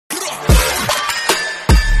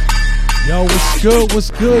Yo, what's good? What's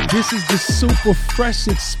good? This is the Supa Fresh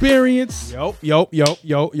Experience. Yo.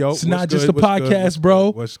 It's not just a podcast,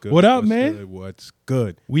 bro. What's good? What up, man? What's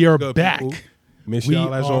good? We are good, back. people? Miss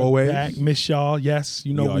y'all as always. Back. Miss y'all. Yes,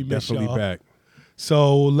 you know we miss definitely y'all. back.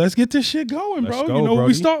 So let's get this shit going, bro. Let's go, you know what we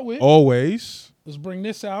brody. start with? Always. Let's bring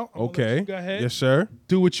this out. I'm gonna let Okay. you go ahead. Yes, sir.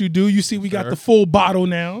 Do what you do. You see, we got sir. the full bottle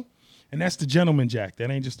now, and that's the Gentleman Jack. That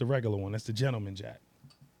ain't just the regular one. That's the Gentleman Jack.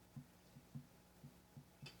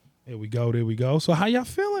 There we go. There we go. So how y'all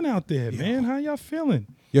feeling out there, man? How y'all feeling?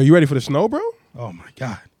 Yo, you ready for the snow, bro? Oh my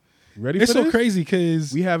God. You ready It's for so this? crazy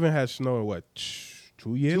because We haven't had snow in what,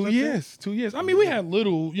 2 years? 2 I think? years. 2 years. I mean, we had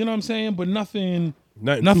little, you know what I'm saying, but nothing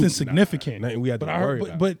Nothing significant. Nothing we had to but worry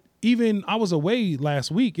about. But even I was away last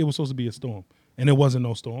week. It was supposed to be a storm, and it wasn't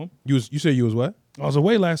no storm. You said you was what? I was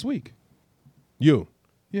away last week. You.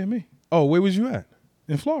 Yeah, me Oh, where was you at?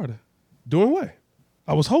 in Florida. Doing what?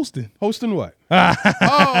 I was hosting. Hosting what?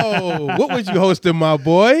 Oh, what was you hosting, my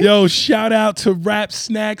boy? Yo, shout out to Rap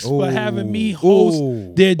Snacks for having me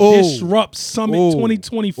host their Disrupt Summit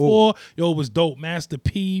 2024. Yo, it was dope. Master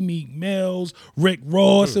P, Meek Mills, Rick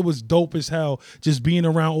Ross. It was dope as hell. Just being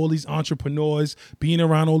around all these entrepreneurs, being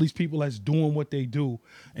around all these people that's doing what they do.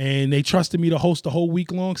 And they trusted me to host the whole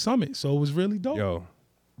week-long summit. So it was really dope. Yo,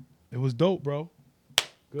 It was dope, bro.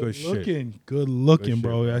 good shit. Good looking, Good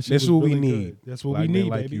bro. shit. That shit This is was what we really need. good. That's what Black we men need,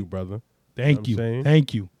 like baby. you, brother. Thank You you. know what I'm saying?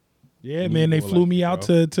 Thank you. Yeah, need man, they more flew like me you, out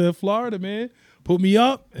bro. to Florida, man. Put me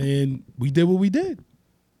up, and we did what we did.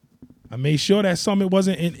 I made sure that summit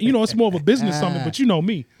wasn't in, it's more of a business summit, but you know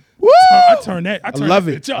me. Woo! I turn that love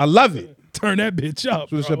that it. bitch up. I love it. Turn that bitch up.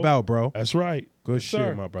 That's what it's bro. about, bro. That's right. Good Yes, shit,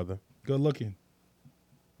 sir. my brother. Good looking.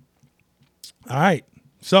 All right.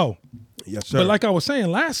 So, Yes, sir. but like I was saying,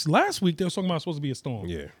 last week they were talking about it's supposed to be a storm.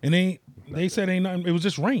 Yeah. And they said ain't nothing. It was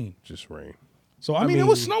just rain. Just rain. So I mean, it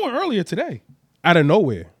was snowing earlier today. Out of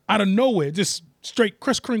nowhere. Out of nowhere, just straight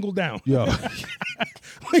Kris Kringle down. Yo.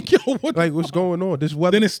 Like, yo, what? Like, what's going on? This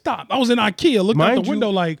weather. Then it stopped. I was in IKEA, looked out the window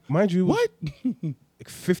like, mind you, what? like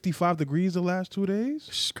 55 degrees the last 2 days.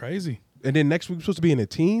 It's crazy. And then next week we're supposed to be in the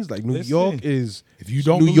teens. Like New Listen, York is If you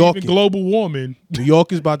don't New believe York in global warming, New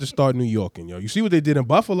York is about to start New Yorking, yo. You see what they did in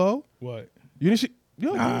Buffalo? what? You didn't see?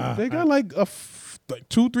 Yo, Nah, they got like like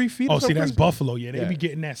 2-3 feet. Oh, or see, something that's crazy. Buffalo. Yeah, they Yeah. be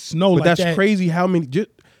getting that snow But like that's that. crazy how many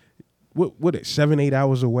what it 7-8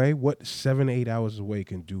 hours away? What 7-8 hours away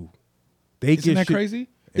can do? They Isn't get that shit, crazy? and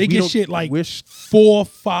They we get don't- shit like we're 4,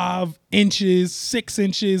 5 inches, 6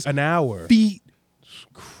 inches, an hour. feet,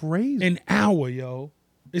 Crazy. an hour, yo.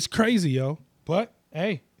 It's crazy, yo. But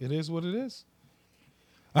hey, it is what it is.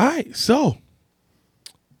 All right, so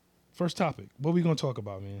first topic. What we gonna talk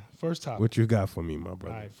about, man? First topic. What you got for me, my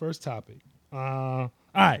brother? All right, first topic. All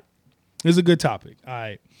right, this is a good topic. All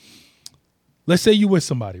right, let's say you with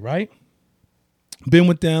somebody, right? Been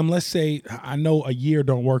with them. Let's say I know a year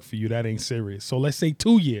don't work for you. That ain't serious. So let's say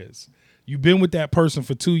 2 years. You've been with that person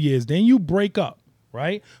for 2 years. Then you break up,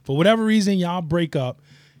 right? For whatever reason, y'all break up.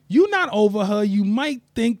 You not over her. You might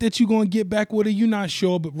think that you're gonna get back with her. You're not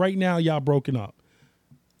sure, but right now y'all broken up.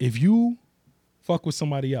 If you fuck with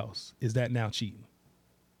somebody else, is that now cheating?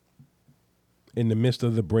 In the midst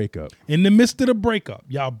of the breakup. In the midst of the breakup,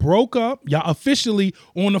 y'all broke up. Y'all officially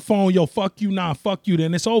on the phone. Yo, fuck you, nah, fuck you.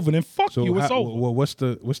 Then it's over. Then fuck you, it's over. Well, what's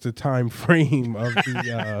the time frame of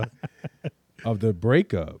the of the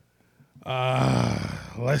breakup?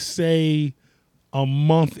 Let's say a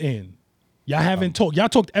month in. Y'all haven't talked. Y'all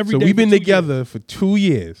talked every So day. we've been for 2 together years. for 2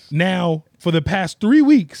 years. Now, for the past 3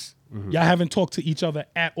 weeks, Mm-hmm. y'all haven't talked to each other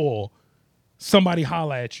at all. Somebody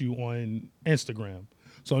holla at you on Instagram.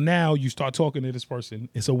 So now you start talking to this person.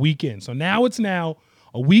 It's a weekend. So now it's a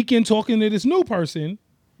weekend talking to this new person.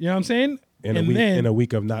 You know what I'm saying? In a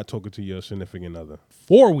week of not talking to your significant other.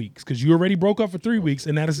 4 weeks, because you already broke up for 3 weeks,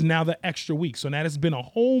 and that is now the extra week. So now it's been a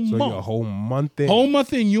whole So month. you're a whole month in. Whole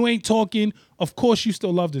month in, you ain't talking. Of course, you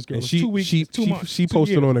still love this girl. And It's she 2 weeks. she it's 2 months. she 2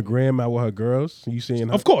 posted years. on the gram out with her girls. You seeing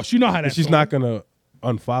her? Of course, you know how that. She's not gonna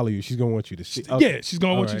unfollow you. She's gonna want you to see. Yeah, she's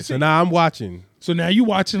gonna All want you right, to see. So now I'm watching, So now you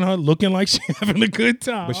watching her looking like she having a good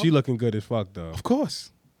time. but she looking good as fuck though. of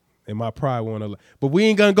course. And my pride wanna. But we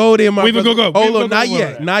ain't gonna go there, my We even brother. gonna go. We Hold even on, gonna not go over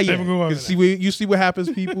yet, that. not We yet. even gonna go over 'Cause you see what happens,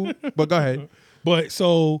 people. But go ahead. But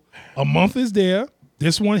so a month is there.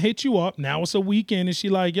 This one hit you up. Now it's a weekend, and she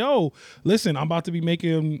like, yo, listen, I'm about to be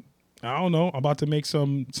making. I don't know. I'm about to make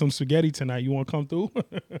some spaghetti tonight. You want to come through?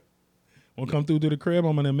 Want to come through to the crib?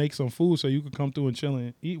 I'm gonna make some food so you can come through and chill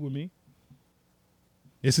and eat with me.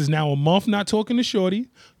 This is now a month not talking to shorty.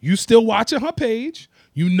 You still watching her page.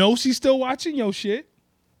 You know she's still watching your shit.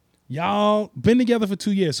 Y'all been together for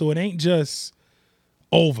 2 years, so it ain't just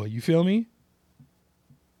over. You feel me?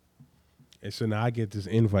 And so now I get this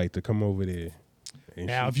invite to come over there. And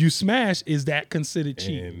Now, if you smash, is that considered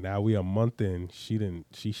cheating? And now we a month in. She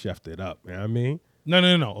chefed it up. You know what I mean?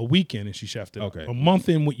 No. A weekend and she chefed it. Okay. A month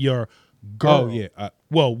in with your girl. Oh yeah.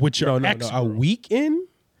 Well, with your ex. A week in?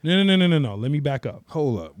 No. Let me back up.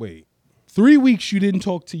 Hold up. Wait. 3 weeks you didn't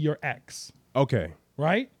talk to your ex. Okay.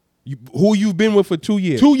 Right? Who you've been with for 2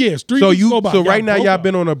 years? 2 years. 3 weeks go by. So right now broke y'all up.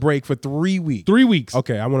 been on a break for 3 weeks. 3 weeks.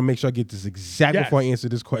 Okay, I want to make sure I get this exact Yes. before I answer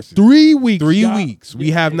this question. 3 weeks. 3 y'all. weeks.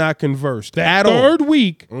 We have not conversed That at all. third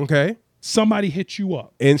week, Okay. somebody hit you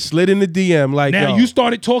up. And slid in the DM like, Now yo. you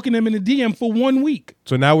started talking to them in the DM for 1 week.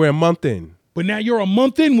 So now we're a month in. But now you're a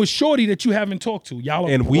month in with Shorty that you haven't talked to. Y'all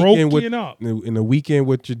are And weekend with up. in the weekend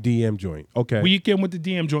with your DM joint. Okay. Weekend with the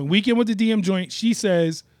DM joint. Weekend with the DM joint. She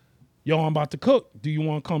says, yo, I'm about to cook. Do you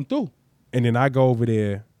want to come through? And then I go over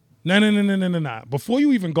there. No. Before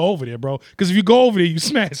you even go over there, bro. Because if you go over there, you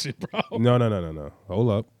smash it, bro. No. Hold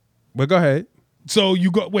up. But go ahead. So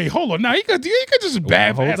you go, wait, hold on. Now you could just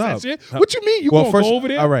bad hold ass that up. shit. What you mean? You gonna go over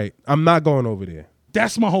there? All right. I'm not going over there.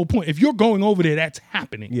 That's my whole point. If you're going over there, that's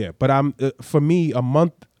happening. Yeah, but I'm for me a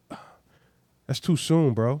month. That's too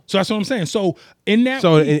soon, bro. So that's what I'm saying. So in that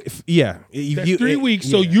So week, that's 3 weeks.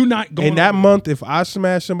 So you're not going in that over month. If I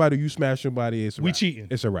smash somebody, you smash somebody, it's a We wrap. cheating.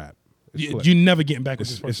 It's a wrap. It's you never getting back with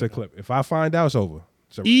this it's person. a clip. If I find out, it's over.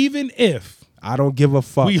 It's a wrap. Even if I don't give a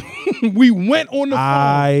fuck. we went on the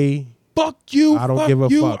phone. Fuck you. I don't fuck give a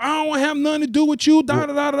you. fuck. I don't have nothing to do with you. Da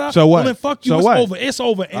da da da. So what? Well, then fuck you. So it's what? over. It's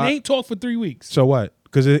over. And ain't talked for 3 weeks. So what?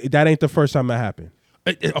 Because that ain't the first time that happened.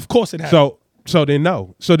 Of course it happened. So then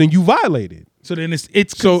no. So then you violated. So then it's So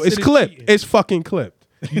it's considered clipped. cheating. It's fucking clipped.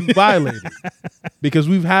 You violated because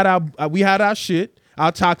we had our shit,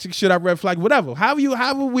 our toxic shit, our red flag, whatever.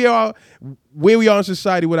 However we are, where we are in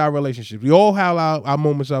society with our relationships. We all have our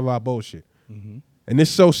moments of our bullshit. Mm-hmm. And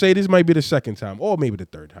say this might be the second time or maybe the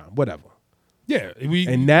third time, whatever. Yeah.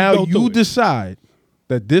 And now you decide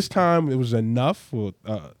that this time it was enough for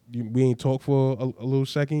we ain't talk for a little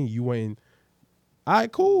second. You went, all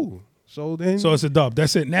right, cool. So it's a dub.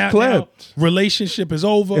 That's it. Now Clipped. Relationship is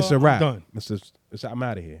over. It's a wrap. Done. I'm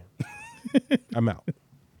out of here. I'm out.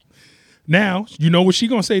 Now, you know what she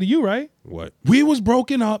gonna say to you, right? What? We was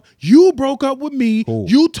broken up. You broke up with me. Cool.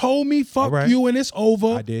 You told me fuck right. you and it's over.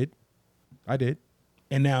 I did.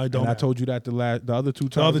 And now it don't And I matter. told you that the other two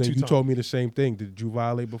times. other two and you times. told me the same thing. Did you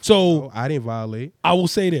violate before? So- No, I didn't violate. I will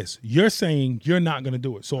say this. You're saying you're not gonna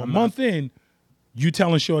do it. So a month in, you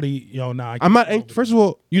telling Shorty, yo, nah. I'm not. First of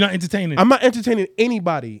all, You're not entertaining. I'm not entertaining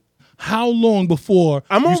anybody. How long before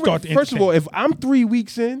you start to First of all, if I'm 3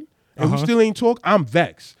 weeks in and we still ain't talk, I'm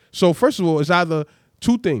vexed. So first of all, it's either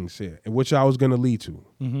two things here, in which I was gonna lead to.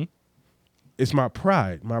 Mm-hmm. It's my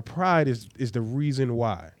pride. My pride is the reason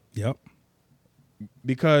why. Yep.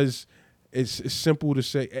 Because it's simple to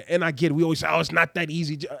say, and I get it. We always say, "Oh, it's not that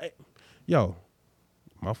easy." Yo,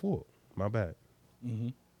 my fault. My bad. Mm-hmm.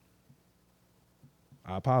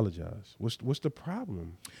 I apologize. What's the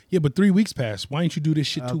problem? Yeah, but 3 weeks passed. Why didn't you do this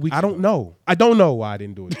shit 2 weeks I ago? don't know. I don't know why I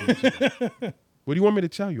didn't do it. What do you want me to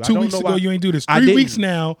tell you? 2 weeks ago, you ain't do this. 3 weeks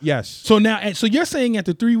now. Yes. So now, so you're saying at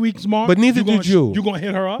the 3 weeks mark, But neither did you. You gonna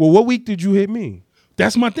hit her up? Well, what week did you hit me?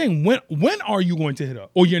 That's my thing. When are you going to hit her?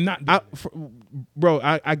 Or you're not doing it? Bro,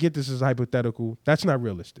 I get this as hypothetical. That's not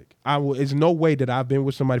realistic. There's no way that I've been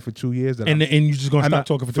with somebody for 2 years that And you just gonna I'm stop not-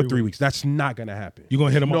 talking for 3 weeks. That's not gonna happen. You're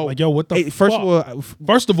gonna hit them up like, yo, what the fuck?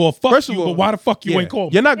 First of all, fuck you, but why the fuck you ain't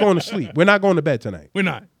called me? You're not going to sleep. We're not going to bed tonight. We're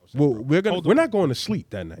not. Well, we're not going to sleep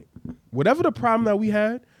that night. Whatever the problem that we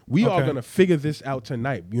had, we are going to figure this out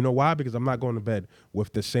tonight. You know why? Because I'm not going to bed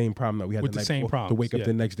with the same problem that we had With the the night same before, to problems, wake up yeah.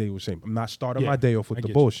 the next day with the same. I'm not starting Yeah, my day off with I the get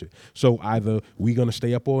you. bullshit. So either we're going to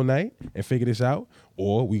stay up all night and figure this out,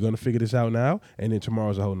 or we're going to figure this out now, and then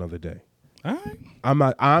tomorrow's a whole nother day. All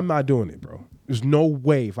right. I'm not doing it, bro. There's no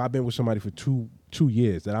way if I've been with somebody for two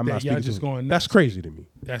years that I'm That not y'all speaking just to. going That's nuts. crazy to me.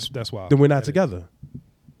 That's wild. Then we're not together.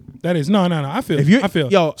 That is no. I feel. If you- I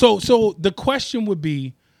feel. yo- So the question would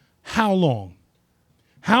be, how long?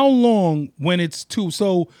 How long when it's two?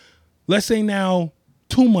 So let's say now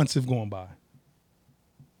 2 months have gone by.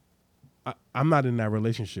 I'm not in that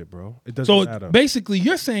relationship, bro. It doesn't So matter. basically,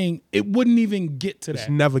 you're saying it wouldn't even get to that. It's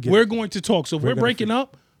never getting We're to going to talk. So if we're gonna breaking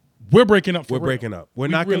up, we're breaking up. For We're real. breaking up. We're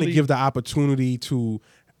We not going to really- give the opportunity to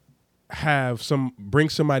bring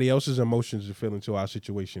somebody else's emotions and feel into our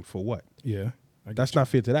situation for what? Yeah. That's not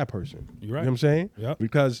fair to that person. You're right. You know what I'm saying? Yep.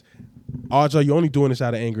 Because odds are you're only doing this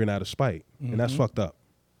out of anger and out of spite. And that's Mm-hmm. fucked up.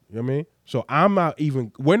 You know what I mean?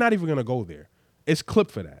 So we're not even going to go there. It's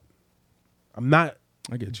clipped for that. I'm not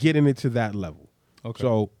I get you. getting it to that level. Okay.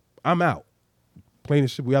 So I'm out. Plain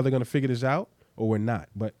and simple. We either going to figure this out or we're not.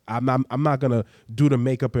 But I'm not gonna do the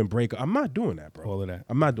makeup and break up. I'm not doing that, bro. All of that.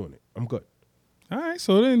 I'm not doing it. I'm good. All right,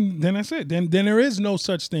 so then that's it. Then there is no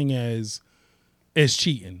such thing as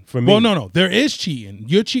cheating. For me. Well, no, there is cheating.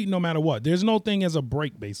 You're cheating no matter what. There's no thing as a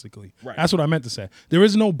break, basically. Right. That's what I meant to say. There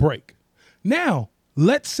is no break. Now,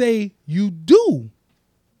 let's say you do,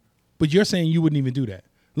 but you're saying you wouldn't even do that.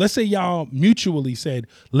 Let's say y'all mutually said,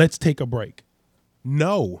 let's take a break.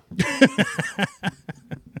 No.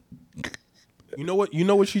 You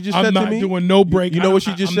know what she just said I'm to not me? doing no break. You know what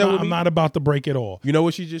she just said with me? I'm not about to break at all. You know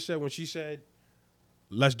what she just said when she said,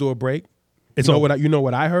 let's do a break? It's you know over. what you know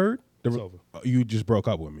what I heard? It's over. You just broke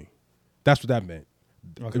up with me. That's what that meant.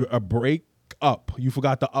 Okay. A break up. You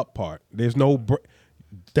forgot the up part. There's no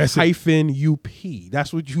That's it. hyphen UP.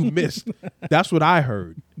 That's what you missed. That's what I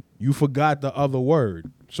heard. You forgot the other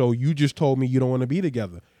word. So you just told me you don't want to be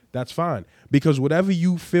together. That's fine. Because whatever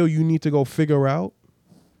you feel you need to go figure out.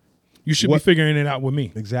 You should be figuring it out with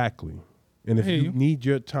me. Exactly. And if you need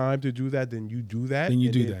your time to do that, then you do that. Then you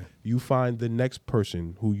do that. You find the next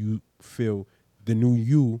person who you feel the new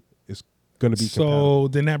you is going to be compatible. So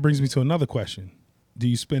then that brings me to another question. Do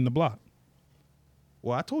you spin the block?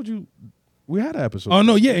 Well, I told you we had an episode. Oh,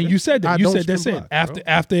 no, yeah, and you said that. I You don't said that's spin it. block,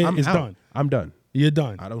 After I'm it's out. done. I'm done. You're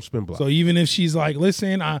done. I don't spin block. So even if she's like,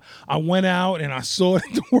 listen, I went out and I saw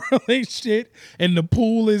that the world ain't shit and the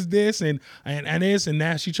pool is this and this and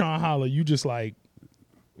now she trying to holler, you just like,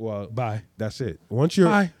 well, bye. That's it. Once you're,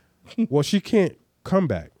 Bye. well, she can't come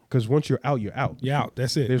back because once you're out, you're out. You're out.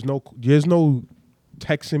 That's it. There's no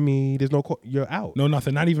texting me. There's no, you're out. No,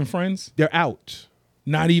 nothing. Not even friends. They're out.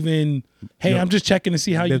 Not even, hey, I'm just checking to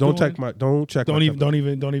see how you doing. Don't check. Don't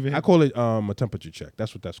even. I call it a temperature check.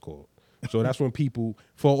 That's what that's called. So that's when people,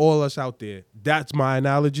 for all us out there, that's my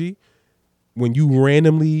analogy. When you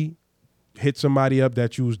randomly hit somebody up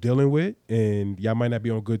that you was dealing with and y'all might not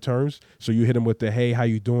be on good terms, so you hit them with the, hey, how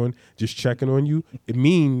you doing? Just checking on you. It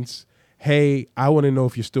means, hey, I want to know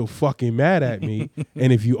if you're still fucking mad at me.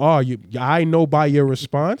 And if you are, I know by your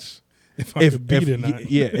response if I could beat it or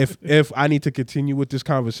not. Yeah, if I need to continue with this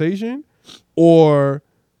conversation or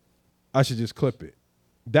I should just clip it.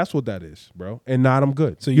 That's what that is, bro. And not, I'm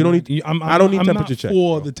good. So you don't need. I don't need temperature check.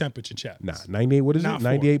 For bro. The temperature check. Nah, 98. What is Not it?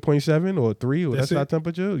 98.7 or 3? Or that's not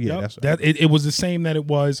temperature. Yeah, Yep. that's it was the same that it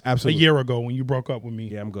was Absolutely. a year ago when you broke up with me.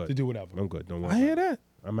 Yeah, I'm good. To do whatever. I'm good. Don't worry. I hear that.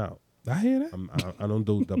 I'm out. I hear that. I don't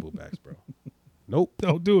do double backs, bro. Nope.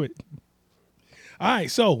 Don't do it. All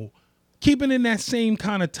right, so keeping in that same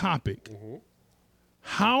kind of topic,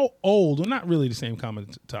 how old? Well, not really the same kind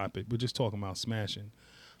of topic. We're just talking about smashing.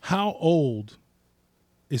 How old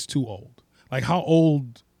is too old? Like, how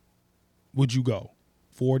old would you go?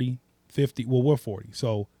 40, 50? Well, we're 40.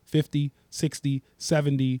 So 50, 60,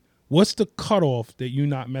 70. What's the cutoff that you're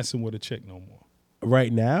not messing with a chick no more?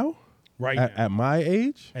 Right now? Right now. At my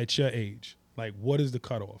age? At your age. Like, what is the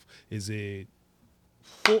cutoff? Is it...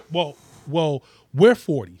 Well, we're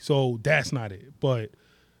 40, so that's not it. But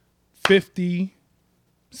 50,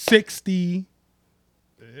 60,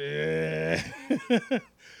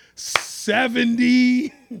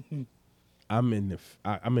 70. I'm in the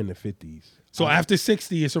 50s. So after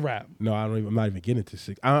 60, it's a wrap. No, I'm not even getting to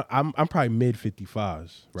 60. I'm probably mid 55s.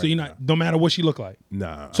 Right, so you're not, no matter what she look like.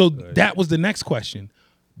 Nah. So that was the next question.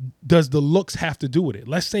 Does the looks have to do with it?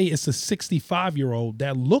 Let's say it's a 65-year-old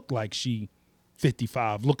that look like she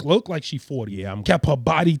 55, look like she 40. Yeah, kept her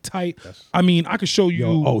body tight. I mean, I could show you.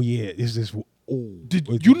 Oh yeah, is this?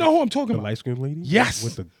 Did you know who I'm talking about? The light skinned lady. Yes.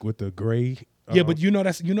 With the gray. Yeah, but you know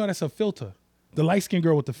that's a filter. The light skinned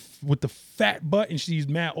girl with the fat butt and she's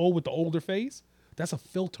mad old with the older face. That's a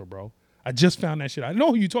filter, bro. I just found that shit. I know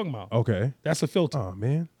who you're talking about. Okay. That's a filter. Oh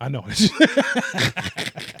man. I know.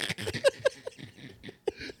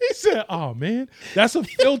 He said, "Oh man, that's a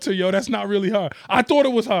filter, yo. That's not really her. I thought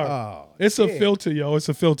it was her. Oh, it's a filter, yo. It's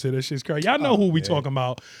a filter. That shit's crazy. Y'all know who we talking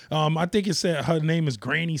about. I think it said her name is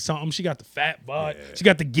Granny something. She got the fat butt. Yeah. She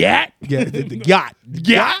got the gat. Yeah, the yacht.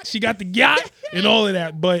 Yacht. She got the yacht and all of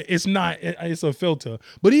that. But it's not. It's a filter.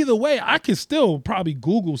 But either way, I could still probably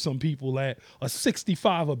Google some people at a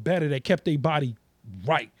 65 or better that kept their body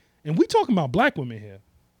right. And we talking about black women here.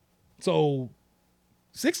 So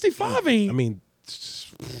 65 ain't. I mean.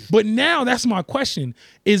 But now that's my question.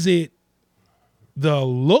 Is it the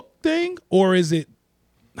look thing or is it,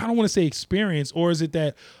 I don't want to say experience, or is it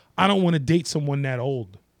that I don't want to date someone that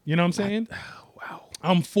old? You know what I'm saying? Wow.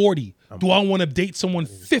 I'm 40. Do I want to date someone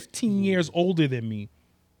 15 years older than me?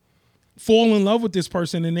 fall in love with this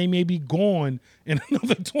person and they may be gone in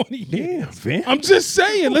another 20 years. Damn, fam. I'm just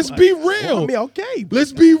saying, let's be real. Well, I mean, okay.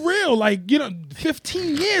 Let's be real. Like,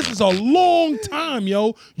 15 years is a long time,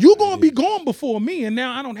 yo. You're going to be gone before me, and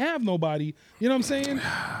now I don't have nobody. You know what I'm saying?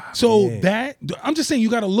 So I'm just saying you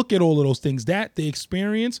got to look at all of those things. The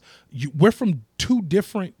experience, we're from two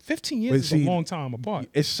different, 15 years is a long time apart.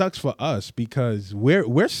 It sucks for us because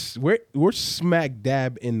we're smack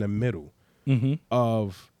dab in the middle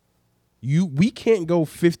of we can't go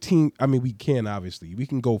 15. I mean, we can obviously. We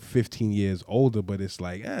can go 15 years older, but it's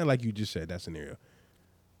like you just said, that scenario.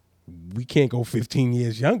 We can't go 15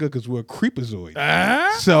 years younger because we're a creepazoid.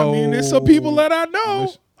 So I mean, there's some people that I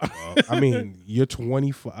know. I mean, you're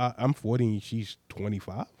 25. I'm 40 and she's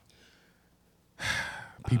 25.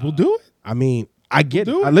 People do it. I mean, I get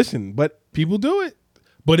it. I listen, but people do it.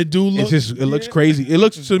 But it do look. It looks crazy. It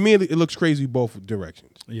looks to me. It looks crazy both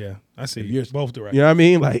directions. Yeah, I see. Both directions. You know what I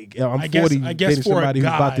mean? Like I'm 40. I guess for somebody a guy,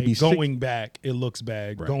 who's about to be going 60. back, it looks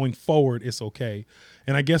bad. Right. Going forward, it's okay.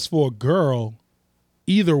 And I guess for a girl,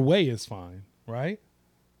 either way is fine, right?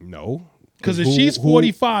 No. Because if she's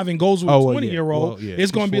 45 and goes with a 20-year-old,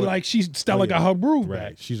 it's going to be 40. like Stella got her groove Right.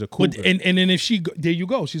 back. She's a cougar. But, and then if there you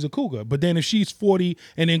go, she's a cougar. But then if she's 40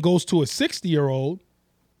 and then goes to a 60-year-old,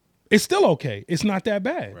 it's still okay. It's not that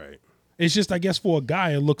bad. Right. It's just, I guess, for a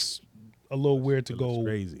guy, it looks a little weird to go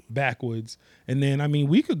crazy. backwards. And then, I mean,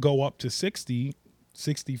 we could go up to 60,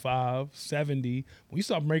 65, 70. When you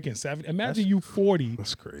start making 70, imagine you 40.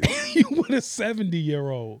 That's crazy. You with a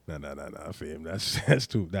 70-year-old. No, fam. That's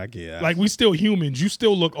too. That can't. Like, we still humans. You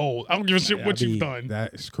still look old. I don't give a shit what you've done.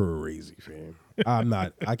 That's crazy, fam.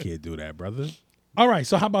 I can't do that, brother. All right,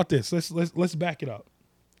 so how about this? Let's back it up.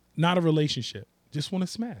 Not a relationship. Just want to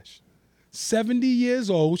smash. 70 years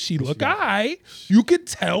old. She look all right. You could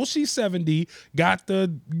tell she's 70. Got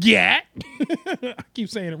the yacht. I keep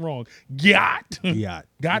saying it wrong. Yacht.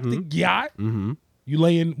 Got the yacht. Mm-hmm. You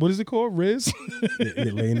laying, what is it called? Riz?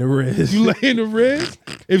 You're laying the Riz. You laying the Riz?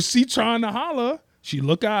 If she trying to holler, she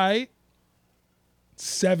look all right.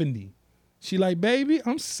 70. She like, baby,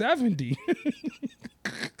 I'm 70.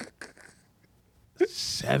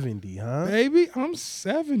 70, huh? Baby, I'm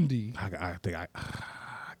 70. I think I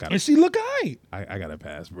And she look all right. I gotta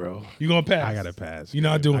pass, bro. You gonna pass? I gotta pass. You're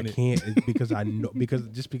not doing I it. can't it's because I know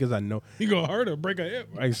because I know You gonna hurt her, break her hip.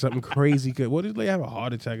 like something crazy could. What if they have a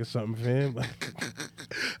heart attack or something, fam?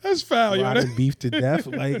 That's foul, yo. Rotting beef to death.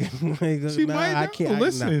 Like She might I know. can't.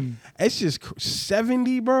 Listen. It's just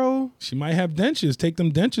 70, bro. She might have dentures. Take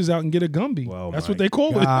them dentures out and get a Gumby. Well, that's what they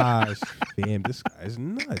call it. Gosh, fam, this guy is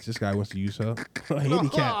nuts. This guy wants to use her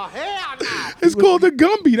handicap. It's called a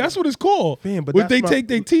Gumby. That's what it's called. Fam, but when they that's take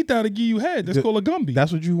their teeth out and give you head, that's called a Gumby.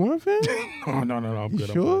 That's what you want, fam? No. I'm good.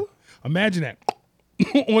 Sure? I'm good. Imagine that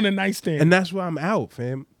on a nightstand. And that's why I'm out,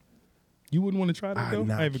 fam. You wouldn't want to try that though?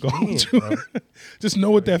 Nah, I even go can't, with you. bro. Just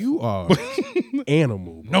know what that. You are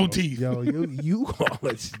animal. Bro. No teeth. Yo, you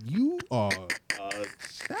are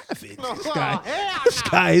savage. This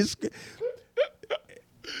guy is.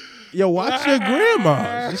 Yo, watch your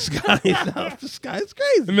grandma. This guy is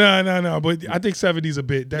crazy. No. But I think 70 is a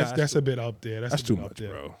bit. That's a bit up there. That's a too bit up much, there.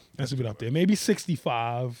 bro. That's a bit up there. Maybe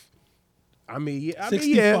 65. I mean,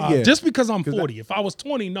 65. yeah. Just because I'm 40. If I was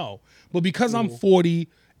 20, no. But because I'm 40,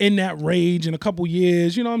 in that range in a couple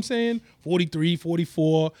years, you know what I'm saying? 43,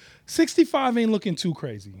 44. 65 ain't looking too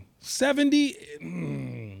crazy. 70,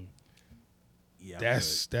 Yeah,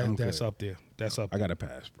 that's up there. That's up I there. gotta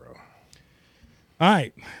pass, bro. All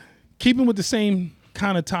right. Keeping with the same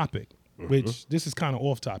kind of topic, which this is kind of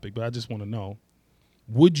off topic, but I just want to know,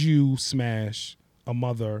 would you smash a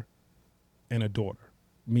mother and a daughter?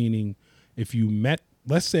 Meaning, if you met,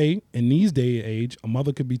 let's say in these day and age, a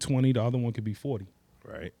mother could be 20, the other one could be 40.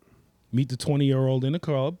 Right. Meet the 20-year-old in the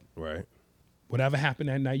club. Right. Whatever happened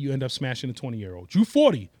that night, you end up smashing the 20-year-old. You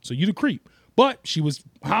 40, so you the creep. But she was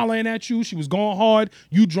hollering at you. She was going hard.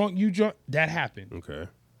 You drunk. That happened. Okay.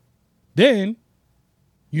 Then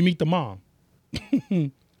you meet the mom.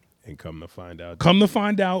 And come to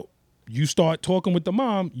find out, you start talking with the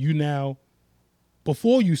mom. You now,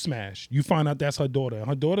 before you smash, you find out that's her daughter. And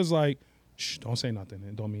her daughter's like, shh, don't say nothing.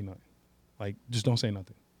 It don't mean nothing. Like, just don't say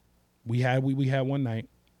nothing. We had one night.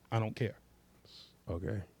 I don't care.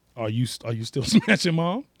 Okay. Are you still smashing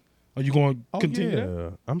mom? Are you going to continue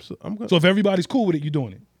that? I'm going. So if everybody's cool with it, you're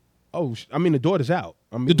doing it. Oh, I mean, the daughter's out.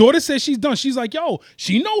 I mean, The daughter says she's done. She's like, yo,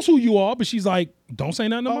 she knows who you are, but she's like, don't say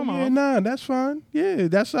nothing to my mom. yeah, nah, that's fine. Yeah,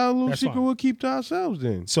 that's our little That's secret fine. we'll keep to ourselves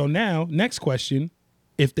then. So now, next question: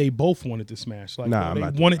 if they both wanted to smash, like Nah, they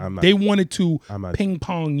wanted to I'm not- ping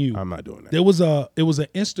pong you. I'm not doing that. It was an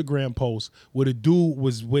Instagram post where the dude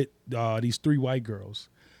was with these 3 white girls,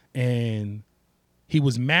 and he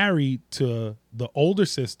was married to the older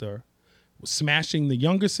sister, smashing the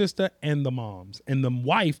younger sister and the moms. And the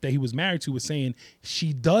wife that he was married to was saying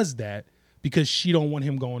she does that because she don't want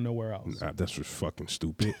him going nowhere else. Nah, that's just fucking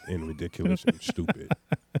stupid and ridiculous and stupid.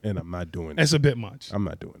 And I'm not doing that. That's a bit much. I'm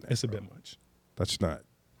not doing that. It's bro. a bit much.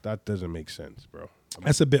 That doesn't make sense, bro.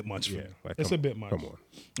 That's a bit much for me. Like, That's a bit much. Come on.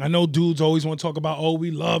 I know dudes always want to talk about, oh, we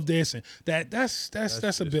love this and that. That's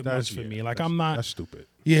a bit much for me. Like, I'm not. That's stupid.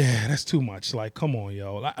 Yeah, that's too much. Like, come on,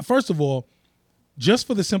 yo. Like, first of all, just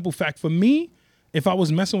for the simple fact, for me, if I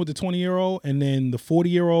was messing with the 20-year-old and then the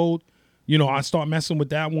 40-year-old, you know, I start messing with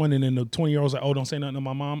that one and then the 20-year-old's like, oh, don't say nothing to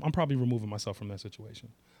my mom, I'm probably removing myself from that situation.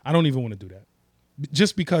 I don't even want to do that.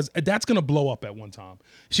 Just because that's going to blow up at one time.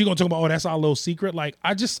 She going to talk about, oh, that's our little secret. Like,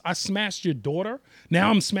 I smashed your daughter.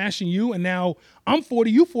 Now I'm smashing you. And now I'm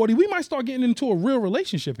 40, you 40. We might start getting into a real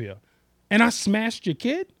relationship here. And I smashed your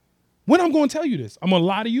kid. When I'm going to tell you this? I'm going to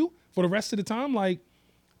lie to you for the rest of the time? Like,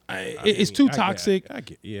 it's too toxic. I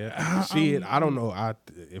get see it. I don't know.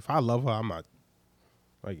 If I love her, I'm not.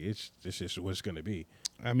 Like, it's just what it's going to be.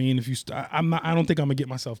 I mean, if you, I'm not. I don't think I'm gonna get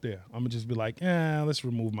myself there. I'm gonna just be like, let's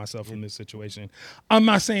remove myself from this situation. I'm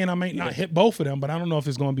not saying I might not hit both of them, but I don't know if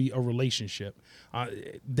it's gonna be a relationship.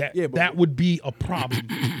 That would be a problem.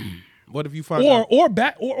 What if you find out?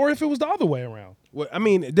 or if it was the other way around? Well, I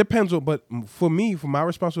mean, it depends on. But for me, for my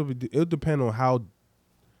responsibility, it'll depend on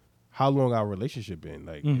how long our relationship been.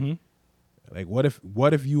 Like, like what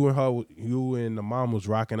if you and the mom was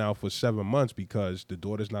rocking out for 7 months because the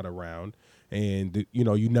daughter's not around. And you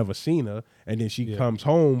know you never seen her, and then she comes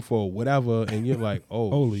home for whatever, and you're like, "Oh,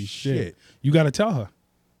 holy shit!" You got to tell her.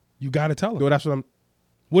 You got to tell her. No, that's what I'm.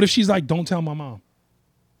 What if she's like, "Don't tell my mom,"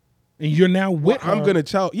 and you're now with her? I'm gonna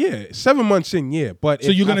tell. Yeah, 7 months in. Yeah, but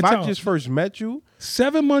so you're gonna tell. I just first met you.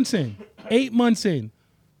 7 months in, 8 months in.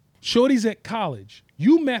 Shorty's at college.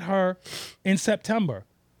 You met her in September.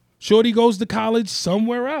 Shorty goes to college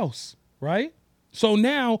somewhere else, right? So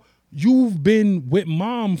now you've been with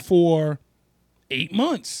mom for 8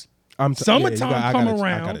 months. Summertime come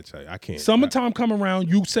around. I gotta tell you, I can't. Summertime come around.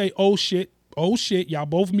 You say, "Oh shit, y'all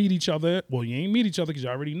both meet each other." Well, you ain't meet each other because you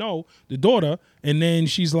already know the daughter. And then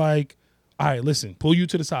she's like, "All right, listen, pull you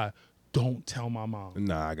to the side. Don't tell my mom."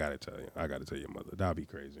 Nah, I gotta tell you. I gotta tell your mother. That'd be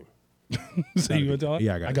crazy. So you gonna tell her?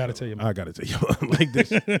 Yeah, I gotta tell you. I gotta tell you like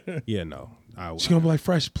this. Yeah, no. She's gonna be like,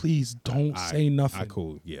 "Fresh, please don't say nothing."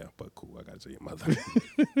 Cool. Yeah, but cool. I gotta tell your mother.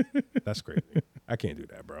 That's crazy. I can't do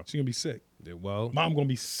that, bro. She's gonna be sick. Well, mom gonna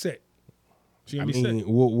be sick. She's gonna be sick.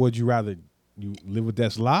 Would you rather you live with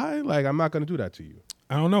that lie? Like, I'm not gonna do that to you.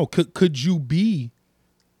 I don't know. Could you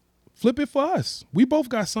flip it for us? We both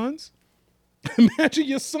got sons. Imagine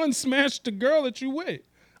your son smashed the girl that you with.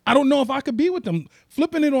 I don't know if I could be with them.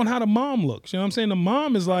 Flipping it on how the mom looks. You know what I'm saying? The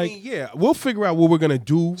mom is like, yeah, we'll figure out what we're gonna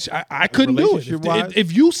do. I couldn't do it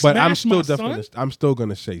if you smash my son. I'm still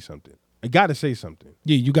gonna say something. I gotta say something.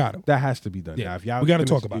 Yeah, you got to. That has to be done. Yeah, now, we got to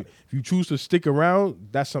talk about it. If you choose to stick around,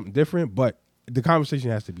 that's something different. But the conversation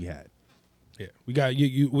has to be had. Yeah, we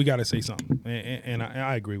got to say something, and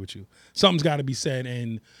I agree with you. Something's got to be said,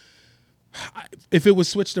 and if it was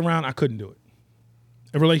switched around, I couldn't do it.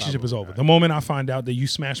 A relationship is over. The moment I find out that you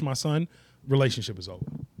smashed my son, relationship is over.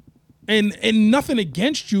 And nothing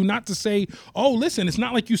against you, not to say, oh, listen, it's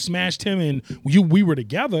not like you smashed him and we were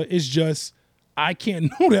together. It's just I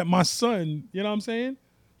can't know that my son, you know what I'm saying?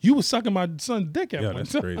 You were sucking my son's dick at one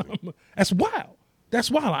time. Crazy. That's wild. That's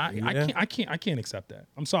wild. I can't accept that.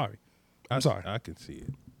 I'm sorry. I'm sorry. I can see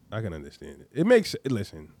it. I can understand it. It makes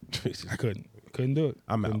listen. I couldn't do it.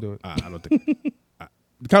 I'm couldn't out. Do it. I don't think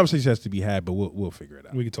the conversation has to be had, but we'll figure it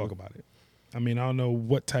out. We can talk about it. I mean, I don't know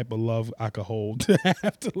what type of love I could hold to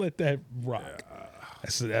have to let that rock. Yeah.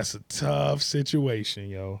 That's a tough situation,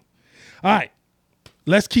 yo. All right,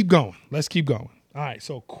 let's keep going. All right,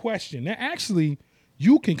 so question. Now, actually,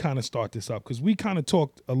 you can kind of start this up because we kind of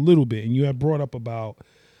talked a little bit, and you had brought up about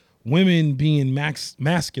women being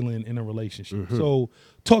masculine in a relationship. Mm-hmm. So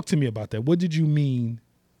talk to me about that. What did you mean?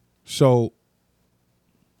 So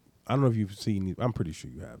I don't know if you've seen. I'm pretty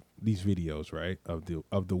sure you have these videos, right? Of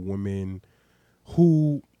the women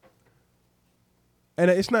who, and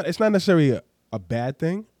it's not necessarily a bad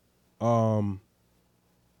thing, but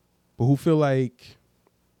who feel like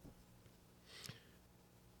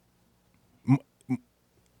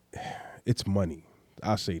it's money.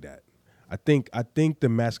 I'll say that. I think the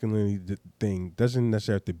masculinity thing doesn't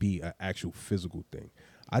necessarily have to be an actual physical thing.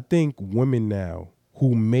 I think women now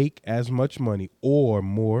who make as much money or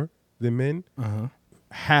more than men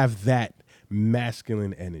have that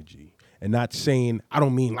masculine energy. And not saying, I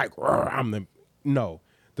don't mean like, I'm the, no.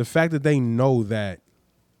 The fact that they know that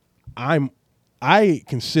I'm I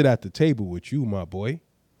can sit at the table with you, my boy.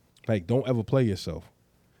 Like, don't ever play yourself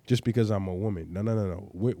just because I'm a woman. No.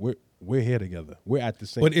 We're here together. We're at the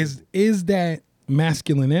same. But is that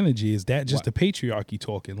masculine energy? Is that just the patriarchy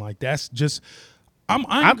talking? Like, that's just. Go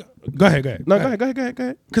ahead. No, go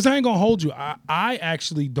ahead. Because I ain't gonna hold you. I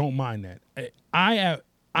actually don't mind that.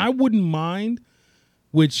 I wouldn't mind,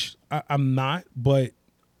 which I'm not, but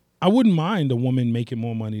I wouldn't mind a woman making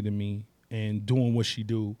more money than me and doing what she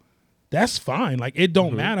do. That's fine. Like, it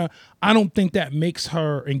don't matter. I don't think that makes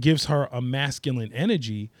her and gives her a masculine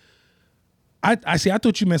energy. I see. I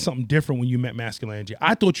thought you meant something different when you meant masculine energy.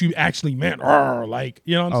 I thought you actually meant, like,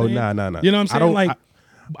 you know what I'm saying? Nah. You know what I'm saying?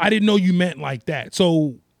 I didn't know you meant like that.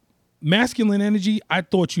 So masculine energy, I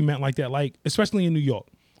thought you meant like that, like, especially in New York.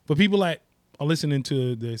 For people that are listening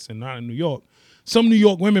to this and not in New York, some New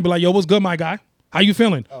York women be like, yo, what's good, my guy? How you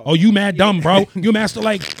feeling? Oh, you mad dumb, bro. You master.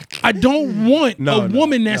 Like, I don't want a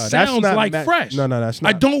woman that sounds like Fresh. No, that's not.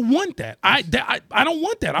 I don't want that. I don't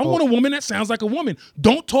want that. I want a woman that sounds like a woman.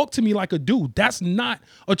 Don't talk to me like a dude. That's not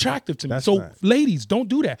attractive to me. Ladies, don't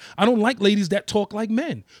do that. I don't like ladies that talk like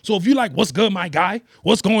men. So if you like, what's good, my guy?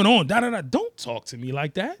 What's going on? Don't talk to me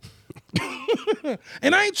like that.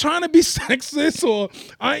 And I ain't trying to be sexist or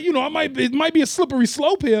it might be a slippery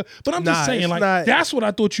slope here, but I'm just saying, like, that's what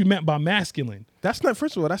I thought you meant by masculine. That's not.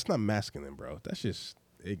 First of all, that's not masculine, bro. That's just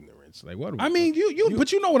ignorance. Like, what? I mean,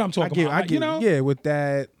 but you know what I'm talking about. Yeah, with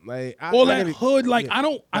that, like, hood. Like, yeah, I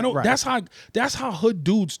don't. right. That's how hood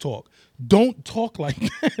dudes talk. Don't talk like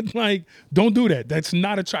that. Like, don't do that. That's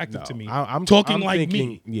not attractive to me. I'm thinking,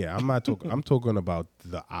 me. Yeah, I'm not talking. I'm talking about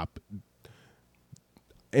the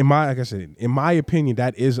in my opinion,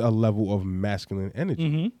 that is a level of masculine energy.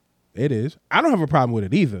 Mm-hmm. It is. I don't have a problem with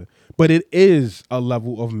it either, but it is a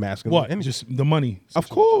level of masculine energy. Just the money situation. Of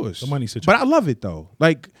course. The money situation. But I love it, though.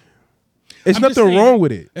 Like, it's nothing wrong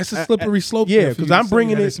with it. It's a slippery slope. Yeah, because I'm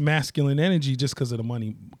bringing it. It's masculine energy just because of the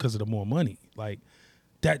money, because of the more money. Like,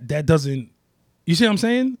 that doesn't. You see what I'm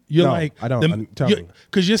saying? You're like, I don't. Tell me.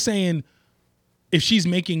 Because you're saying if she's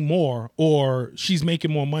making more or she's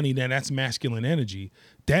making more money, then that's masculine energy.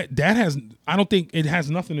 I don't think it has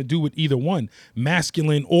nothing to do with either one,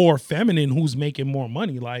 masculine or feminine, who's making more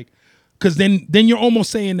money. Like, because then you're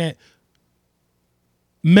almost saying that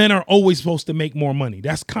men are always supposed to make more money.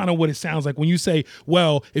 That's kind of what it sounds like when you say,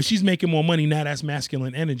 well, if she's making more money, now that's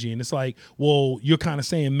masculine energy. And it's like, well, you're kind of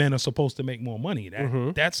saying men are supposed to make more money.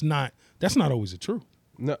 That's not always the truth.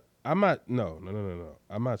 No, I'm not. No.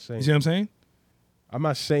 I'm not saying. You see what I'm saying? I'm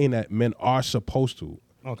not saying that men are supposed to.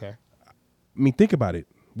 Okay. I mean, think about it.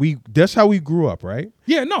 That's how we grew up, right?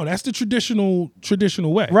 Yeah, no, that's the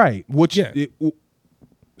traditional way. Right. Which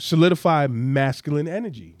solidify masculine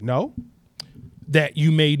energy. No? That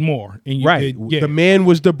you made more. And right. The man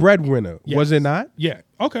was the breadwinner, was it not? Yeah.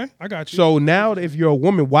 Okay, I got you. So now if you're a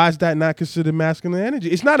woman, why is that not considered masculine energy?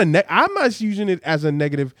 It's not I'm not using it as a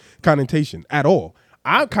negative connotation at all.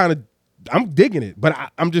 I'm digging it,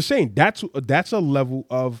 but I'm just saying that's a level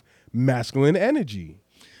of masculine energy.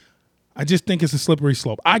 I just think it's a slippery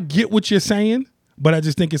slope. I get what you're saying, but I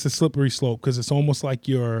just think it's a slippery slope because it's almost like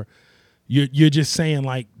you're just saying,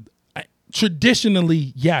 like,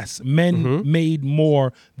 traditionally, yes, men made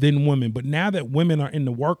more than women, but now that women are in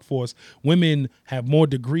the workforce, women have more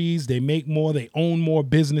degrees, they make more, they own more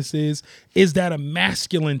businesses. Is that a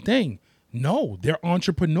masculine thing? No, they're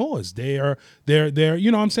entrepreneurs. They're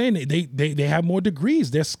you know what I'm saying? They have more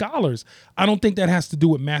degrees. They're scholars. I don't think that has to do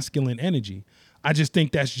with masculine energy. I just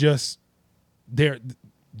think that's just they're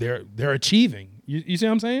achieving. You see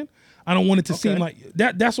what I'm saying? I don't want it to seem like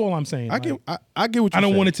that. That's all I'm saying. I get what I you're don't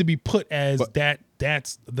saying. want it to be put as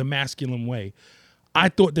that's the masculine way. I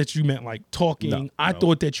thought that you meant like talking. I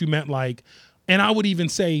thought that you meant like, and I would even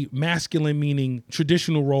say masculine meaning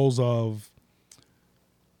traditional roles of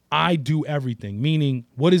I do everything, meaning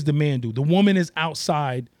what does the man do? The woman is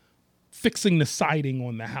outside fixing the siding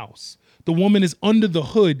on the house. The woman is under the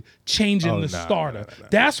hood changing the starter.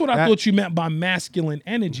 That's what I thought you meant by masculine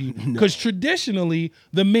energy, because traditionally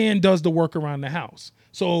the man does the work around the house.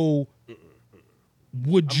 So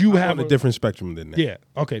would you have a different spectrum than that? Yeah,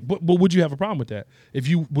 okay, but would you have a problem with that? If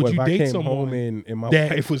you date someone home and my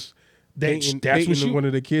wife was that's what she, in one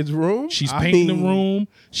of the kids' rooms? She's painting the room.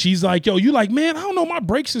 She's like, yo, you like, man, I don't know, my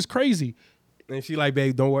brakes is crazy. And she like,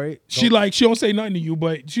 babe, don't worry. She don't say nothing to you,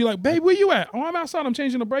 but she like, babe, where you at? Oh, I'm outside. I'm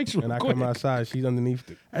changing the brakes real quick. And I come outside. She's underneath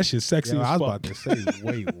the. That shit's sexy as fuck. I was about to say,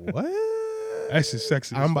 wait, what? That shit's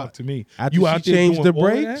sexy as fuck to me. After you she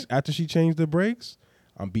changed the brakes,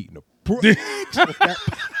 I'm beating the brakes.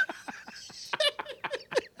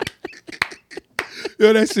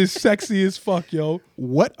 Yo, that shit's sexy as fuck, yo.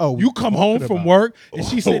 What? Oh, You come home from work and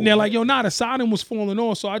she's sitting there like, yo, nah, the siding was falling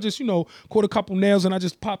off. So I just, caught a couple nails and I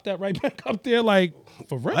just popped that right back up there. Like,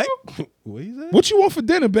 for real? What you said? What you want for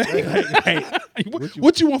dinner, baby?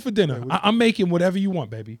 What you want for dinner? I'm making whatever you want,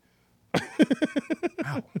 baby.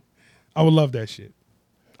 I would love that shit.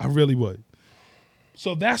 I really would.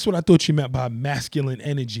 So that's what I thought you meant by masculine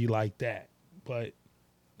energy like that. But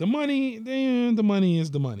the money is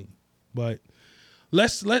the money. But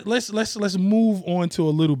let's move on to a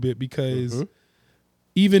little bit, because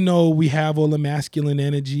even though we have all the masculine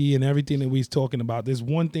energy and everything that we're talking about, there's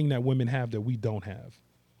one thing that women have that we don't have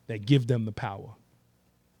that give them the power.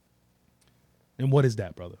 And what is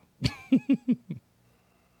that, brother?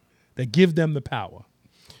 That give them the power.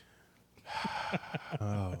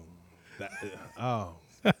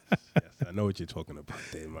 Yes, I know what you're talking about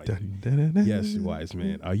there, Mike. Yes, wise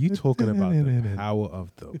man. Are you talking about the power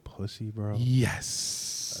of the pussy, bro?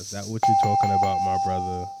 Yes. Is that what you're talking about, my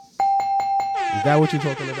brother? Is that what you're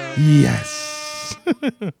talking about? Yes.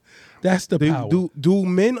 That's the power. Do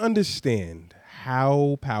men understand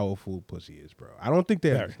how powerful pussy is, bro? I don't think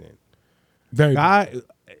they understand. Very.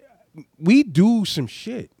 We do some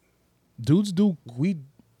shit. Dudes do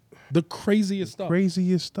the craziest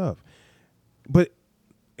stuff. But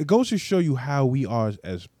it goes to show you how we are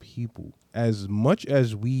as people. As much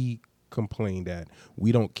as we complain that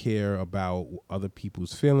we don't care about other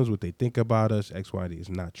people's feelings, what they think about us, X, Y, D, it's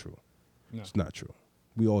not true. No. It's not true.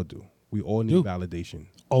 We all do. We all need validation.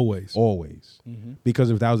 Always. Mm-hmm. Because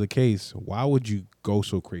if that was the case, why would you go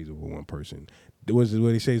so crazy with one person? What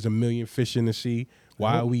they say is a million fish in the sea.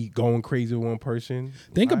 Why are we going crazy with one person?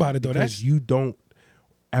 Think about it, though. Because you don't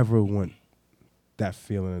ever want that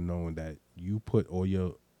feeling of knowing that you put all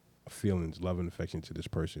your feelings, love and affection to this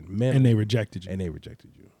person. And they rejected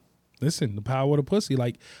you. Listen, the power of the pussy.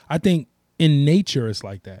 Like, I think in nature it's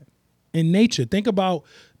like that. In nature, think about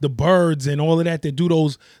the birds and all of that do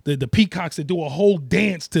those, the peacocks that do a whole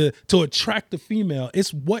dance to attract the female.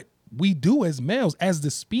 It's what we do as males, as the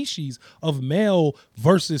species of male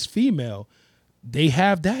versus female. They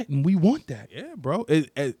have that and we want that. Yeah, bro.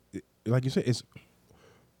 It, like you said, it's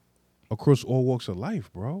across all walks of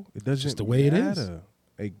life, bro. It doesn't just the way matter. It is.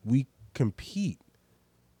 Like, we compete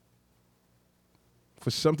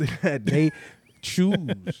for something that they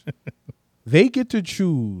choose. They get to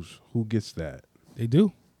choose who gets that. They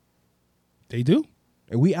do.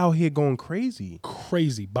 And we out here going crazy.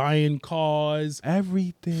 Buying cars.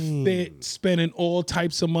 Everything. Spending all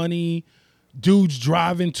types of money. Dudes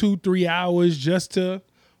driving 2-3 hours just to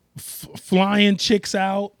flying chicks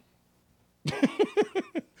out.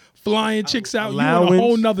 Flying chicks out. Allowance, you in a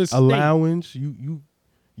whole nother state. Allowance.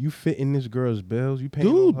 You fit in this girl's bills. You paying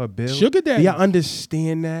all her bills. Sugar daddy. Do y'all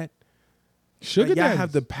understand that? Sugar daddy. Y'all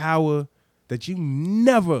have the power that you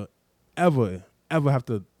never, ever, ever have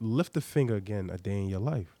to lift a finger again a day in your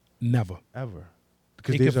life. Never. Ever.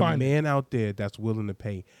 Because there's a man out there that's willing to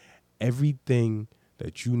pay everything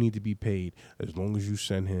that you need to be paid as long as you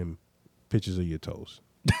send him pictures of your toes.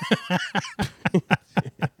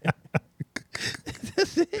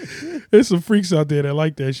 There's some freaks out there that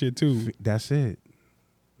like that shit too. That's it.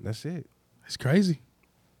 It's crazy.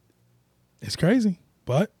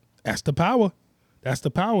 But that's the power.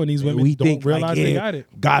 And these women don't realize they got it.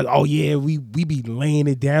 God, we be laying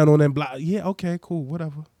it down on them. Blah. Yeah, okay, cool,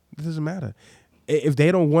 whatever. It doesn't matter. If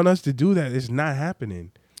they don't want us to do that, it's not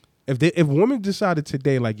happening. If women decided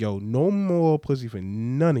today, like, yo, no more pussy for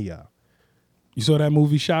none of y'all. You saw that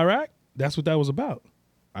movie Chirac? That's what that was about.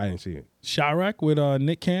 I didn't see it. Chirac with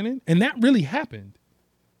Nick Cannon. And that really happened.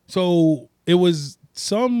 So it was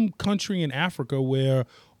some country in Africa where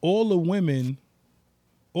all the women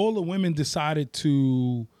decided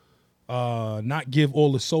to not give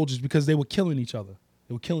all the soldiers because they were killing each other.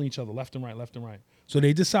 They were killing each other left and right. So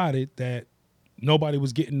they decided that nobody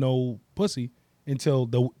was getting no pussy until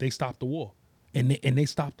they stopped the war. And they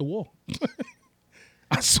stopped the war.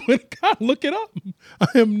 I swear to God, look it up.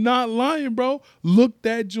 I am not lying, bro. Look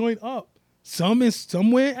that joint up.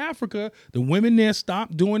 Somewhere in Africa, the women there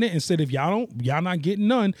stopped doing it and said, if y'all not getting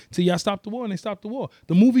none till y'all stop the war, and they stopped the war.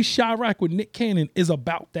 The movie Chirac with Nick Cannon is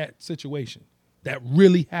about that situation. That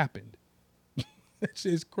really happened. That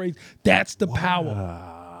shit is crazy. That's the power.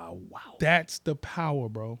 Wow. That's the power,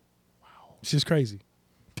 bro. Wow. It's just crazy.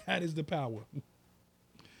 That is the power.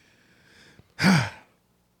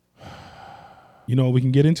 You know what we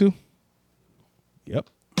can get into? Yep.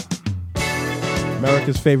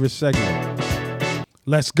 America's favorite segment.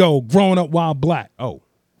 Let's go. Growing up while black. Oh. All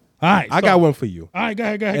right. I got one for you. All right, go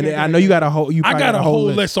ahead. And I know you got a whole. I got a whole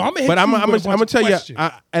list. So I'm gonna hit but I'm gonna tell you.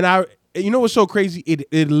 you know what's so crazy?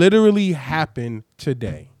 It literally happened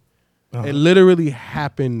today. Uh-huh. It literally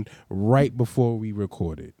happened right before we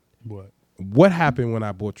recorded. What happened when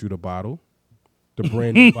I bought you the bottle? The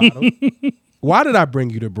brand new bottle? Why did I bring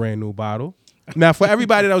you the brand new bottle? Now, for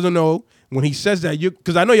everybody that doesn't know, when he says that,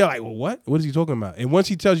 because I know you're like, well, what? What is he talking about? And once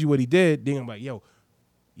he tells you what he did, then I'm like, yo,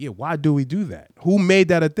 yeah, why do we do that? Who made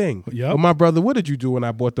that a thing? Yep. Well, my brother, what did you do when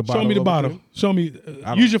I bought the bottle? Show me the bottle. Show me.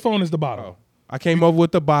 Use your phone as the bottle. Oh. I came over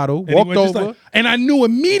with the bottle, And walked over. like, and I knew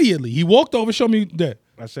immediately. He walked over, showed me that.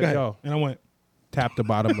 I said, yo. And I went. Tap the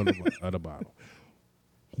bottom of the bottle.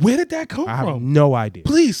 Where did that come I from? have no idea.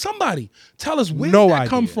 Please, somebody tell us where did that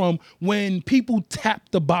come from when people tap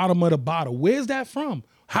the bottom of the bottle? Where's that from?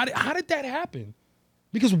 How did that happen?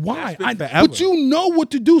 Because why? But you know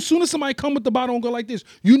what to do. As soon as somebody come with the bottle and go like this,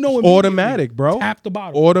 you know it's automatic, bro. Tap the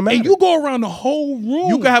bottle. Automatic. And you go around the whole room.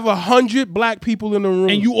 You can have 100 black people in the room.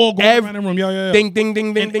 And you all go around the room. Yeah. Ding, ding,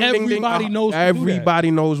 ding, ding, and ding, ding, ding. Everybody knows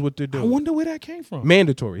Everybody knows what to do. I wonder where that came from.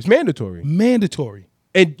 Mandatory. It's mandatory. Mandatory.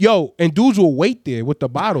 And dudes will wait there with the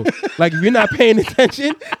bottle. Like if you're not paying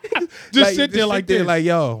attention, just sit there like this. Like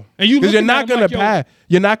yo, and you're not gonna pass.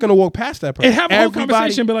 You're not gonna walk past that person and have a whole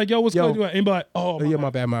conversation. Be like, yo, what's good? And be like, oh, yeah, my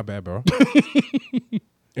bad, bro.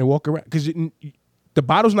 And walk around because the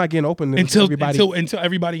bottle's not getting open until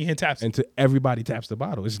everybody in taps. Until everybody taps the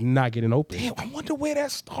bottle, it's not getting open. Damn, I wonder where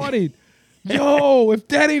that started. Yo, if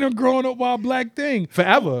that ain't a growing up while black thing,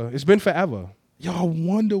 forever. It's been forever. Yo, I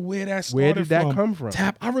wonder where that started. Where did that come from?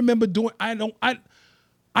 Tap. I remember doing.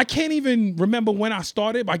 I can't even remember when I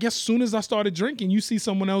started. But I guess as soon as I started drinking, you see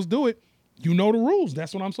someone else do it. You know the rules.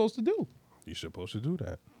 That's what I'm supposed to do. You're supposed to do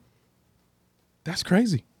that. That's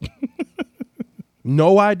crazy.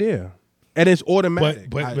 No idea, and it's automatic.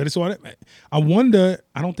 But it's automatic. I wonder.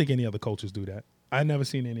 I don't think any other cultures do that. I've never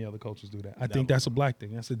seen any other cultures do that. I think that's a black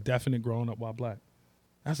thing. That's a definite growing up while black.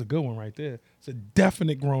 That's a good one right there. It's a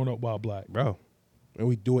definite growing up while black, bro. And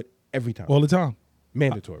we do it every time. All the time.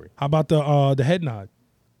 Mandatory. How about the head nod?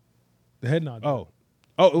 The head nod. Oh,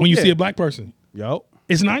 when you see a black person. Yo.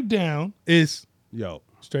 It's not down. It's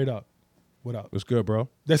straight up. What up? What's good, bro?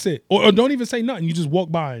 That's it. Or don't even say nothing. You just walk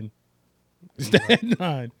by and it's the head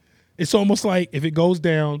nod. It's almost like if it goes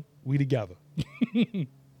down, we together.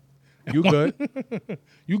 You good.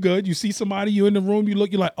 You good. You see somebody, you in the room, you look,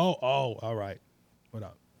 you're like, oh, all right. What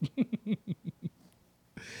up?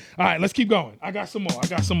 All right, let's keep going. I got some more.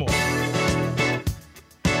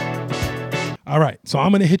 All right, so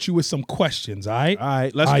I'm going to hit you with some questions, all right? All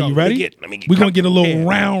right, let's go. You ready? We're going to get a little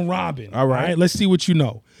round robin. All right. Let's see what you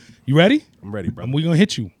know. You ready? I'm ready, bro. And we're going to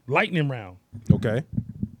hit you. Lightning round. Okay.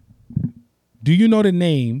 Do you know the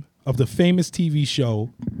name of the famous TV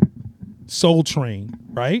show Soul Train,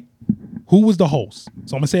 right? Who was the host?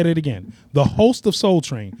 So I'm going to say that again. The host of Soul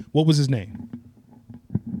Train, what was his name?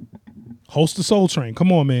 Host of Soul Train. Come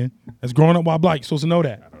on, man. That's growing up while black. You're supposed to know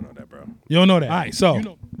that. I don't know that, bro. You don't know that. All right, so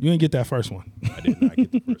you didn't get that first one. I did not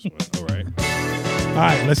get the first one. All right. All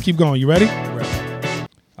right, let's keep going. You ready? Ready.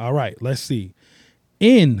 All right, let's see.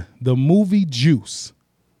 In the movie Juice,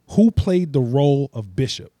 who played the role of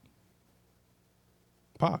Bishop?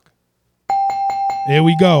 Pac. There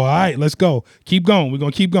we go. All right, let's go. Keep going. We're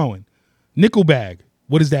going to keep going. Nickel bag.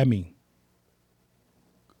 What does that mean?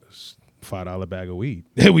 $5 bag of weed.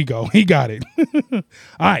 There we go. He got it. All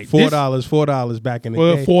right. $4 back in the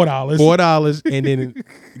day. $4. $4 and then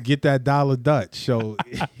get that dollar Dutch. So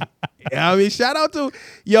I mean, shout out to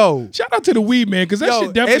the weed man, because that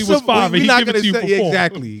shit definitely was $5 and he give it to you for $4.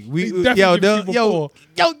 Exactly.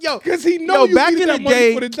 Because he know you back in the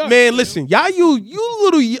day, for the Dutch, man, listen, y'all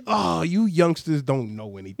you youngsters don't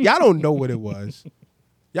know anything. Y'all don't know what it was.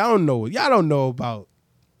 Y'all don't know. Y'all don't know about.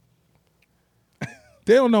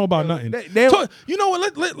 They don't know about nothing. So, you know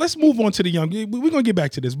what? Let's move on to the young. We're gonna get back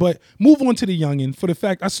to this, but move on to the youngin. For the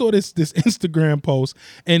fact I saw this Instagram post,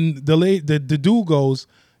 and the dude goes,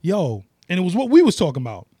 "Yo," and it was what we was talking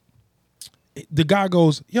about. The guy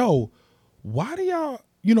goes, "Yo, why do y'all?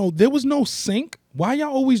 There was no sink. Why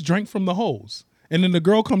y'all always drank from the hose?" And then the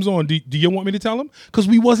girl comes on. Do you want me to tell him? Because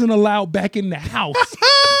we wasn't allowed back in the house.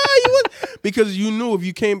 Because you knew if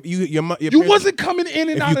you came, your wasn't coming in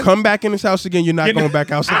and out. If you come back in this house again, you're not going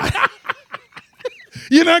back outside.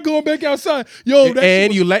 You're not going back outside. Yo,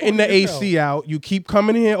 and you letting the AC out. You keep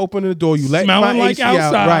coming in here, opening the door. You letting smelling my like AC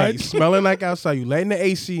outside. out. Right, smelling like outside. You letting the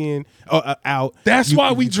AC in out. That's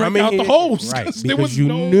why we drank out the hose. Right, because you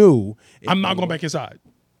knew. I'm not going back inside.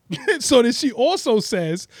 So then she also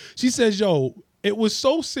says, yo, it was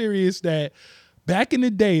so serious that back in the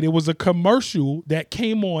day, there was a commercial that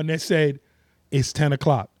came on that said, "It's 10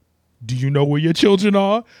 o'clock. Do you know where your children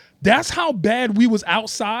are? That's how bad we was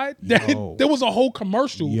outside. That there was a whole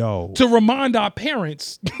commercial to remind our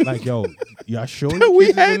parents. Like, yo, y'all sure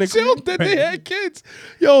we had children, they had kids.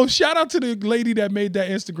 Yo, shout out to the lady that made that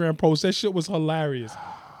Instagram post. That shit was hilarious.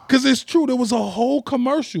 Because it's true. There was a whole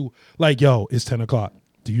commercial. Like, yo, it's 10 o'clock.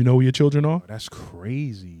 Do you know where your children are? That's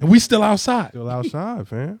crazy. And we still outside. Still outside,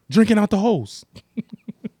 fam. Drinking out the hose.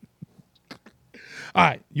 All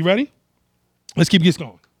right, you ready? Let's keep this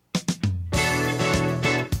going.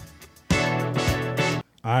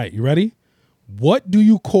 All right, you ready? What do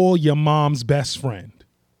you call your mom's best friend?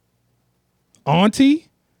 Auntie,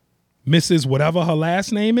 Mrs. whatever her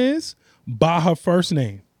last name is, by her first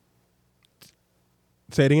name.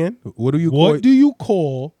 Say it again. What do you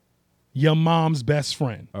call your mom's best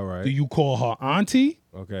friend? All right. Do you call her auntie?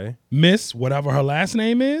 Okay. Miss whatever her last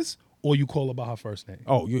name is, or you call her by her first name?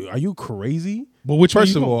 Oh, are you crazy? But which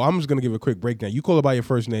First of all, I'm just gonna give a quick breakdown. You call her by your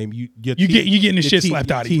first name, you getting the shit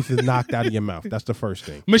slapped out of you. Teeth is knocked out of your mouth. That's the first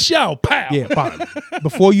thing. Michelle, pow. Yeah, bam.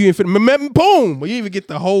 Before you even boom, you even get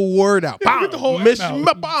the whole word out. Bam. Get the whole Miss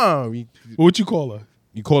out. Bam. What you call her?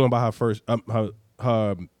 You call her by her first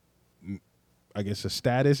her I guess her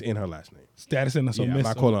status and her last name. Status and so yeah, Miss. I'm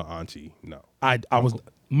not calling her auntie. No.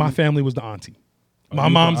 My family was the auntie. My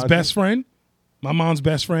mom's best friend. My mom's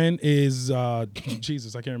best friend is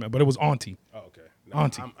Jesus, I can't remember, but it was auntie. Oh, okay. No,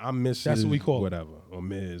 auntie. I'm Mrs. That's what we call whatever or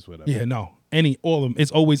Ms. whatever. Yeah, no. All of them. It's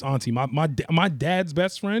always auntie. My dad's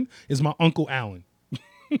best friend is my Uncle Alan.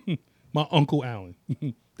 My Uncle Alan.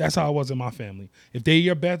 That's how it was in my family. If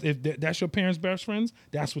that's your parents' best friends,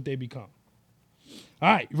 that's what they become.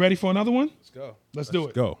 All right, you ready for another one? Let's go. Let's do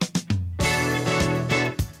it. Go.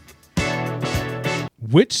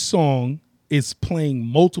 Which song is playing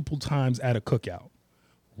multiple times at a cookout?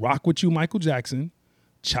 Rock With You, Michael Jackson,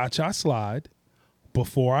 Cha Cha Slide,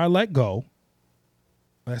 Before I Let Go.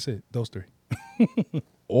 That's it. Those three.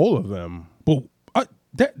 All of them. But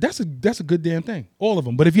that's a good damn thing. All of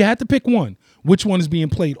them. But if you had to pick one, which one is being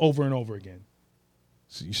played over and over again?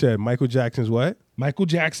 So you said Michael Jackson's what? Michael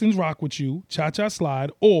Jackson's Rock With You, Cha Cha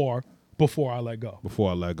Slide, or Before I Let Go. Before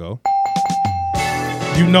I Let Go.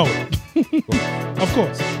 You know it. Of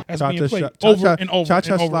course. That's being played over and over. Cha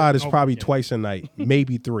Cha Slide is probably again. twice a night,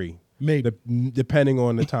 maybe three. Maybe. Depending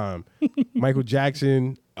on the time. Michael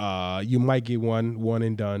Jackson, you might get one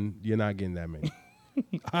and done. You're not getting that many.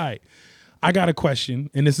 All right. I got a question,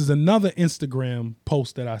 and this is another Instagram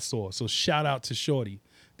post that I saw. So shout out to Shorty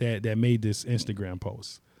that made this Instagram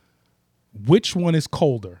post. Which one is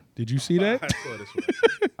colder? Did you see that? I saw this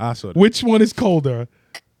one. I saw that. Which one is colder?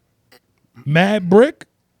 Mad Brick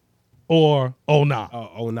or Oh Nah?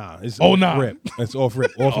 Oh Nah. It's Oh off Nah. rip. It's off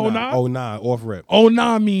rip. Off Oh nah. Nah? Oh Nah. Off rip. Oh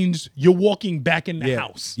Nah means you're walking back in the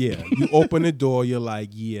house. Yeah. You open the door, you're like,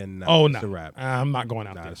 yeah, nah. Oh It's Nah. a wrap. I'm not going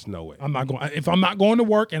out Nah, there. there's no way. I'm not going. If I'm not going to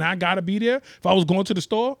work and I gotta be there, if I was going to the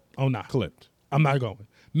store, oh nah. Clipped. I'm not going.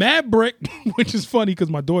 Mad Brick, which is funny because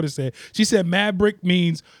my daughter said, Mad Brick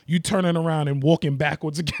means you turning around and walking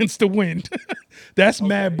backwards against the wind. That's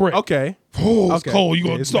Mad Brick. Okay. Oh, it's cold. You're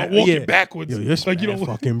going to It's start mad- walking backwards. Yo, you're like you mad don't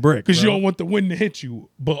fucking brick. because you bro. don't want the wind to hit you.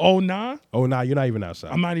 But oh nah, Oh Nah, you're not even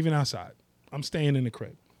outside. I'm not even outside. I'm staying in the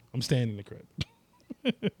crib.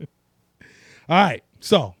 All right.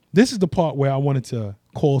 So this is the part where I wanted to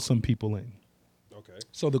call some people in. Okay.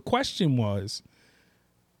 So the question was,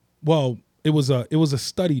 well, it was a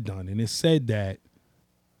study done, and it said that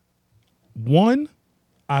 1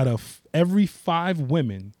 out of every 5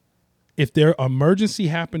 women, if their emergency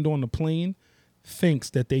happened on the plane, thinks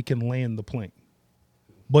that they can land the plane.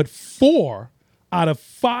 But 4 out of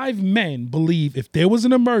 5 men believe if there was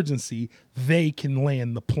an emergency, they can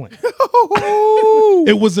land the plane.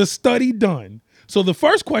 It was a study done. So the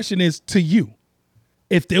first question is to you.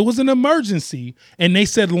 If there was an emergency and they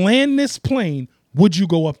said land this plane, would you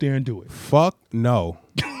go up there and do it? Fuck no.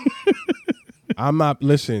 I'm not.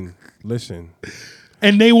 Listen.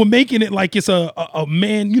 And they were making it like it's a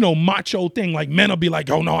man, macho thing. Like men will be like,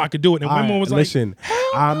 "Oh no, I could do it," and women was listen, like,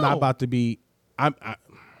 "Hell I'm no." not about to be.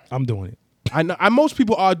 I'm doing it. I know. Most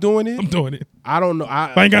people are doing it. I'm doing it. I don't know. If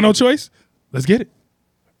I ain't got no choice, let's get it.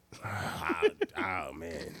 Oh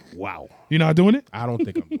man. Wow. You're not doing it? I don't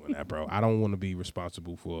think I'm doing that, bro. I don't want to be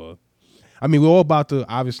responsible for. I mean, we're all about to.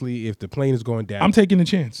 Obviously, if the plane is going down, I'm taking the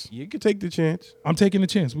chance. you can take the chance. I'm taking the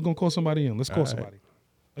chance. We're gonna call somebody in. Let's call somebody.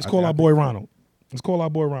 Let's I call got our boy Ronald. Let's call our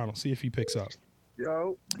boy Ronald. See if he picks up.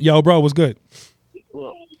 Yo, Bro, what's good?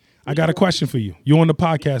 well, I got a question for you. You're on the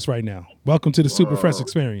podcast right now. Welcome to the Supa Fresh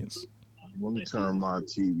Experience. let me turn my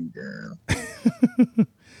TV down.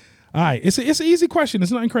 All right, it's an easy question.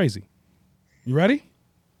 It's nothing crazy. You ready?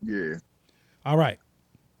 Yeah. All right.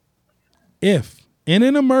 If in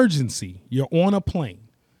an emergency you're on a plane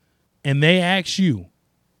and they ask you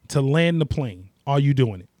to land the plane, are you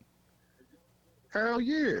doing it? Hell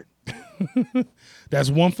yeah. That's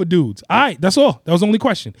one for dudes. All right, that's all. That was the only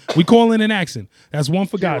question. We call in and asking. That's one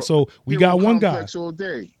for guys. So we got one guy. Complex all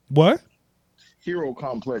day. What? Hero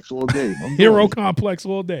complex all day. Hero complex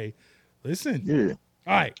all day. Listen. Yeah.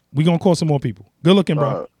 All right, we gonna call some more people. Good looking, bro.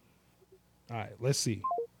 Uh, All right, let's see.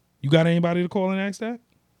 You got anybody to call and ask that?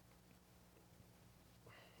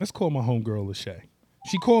 Let's call my homegirl, Lachey.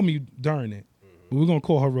 She called me during it. We're going to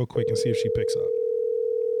call her real quick and see if she picks up.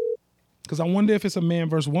 Because I wonder if it's a man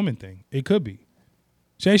versus woman thing. It could be.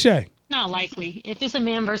 Shay. Not likely. If it's a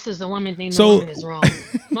man versus a woman thing, the So- woman is wrong.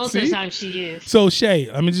 Most of the time she is. So, Shay,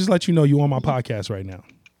 let me just let you know you're on my podcast right now.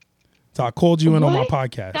 So I called you in on my What?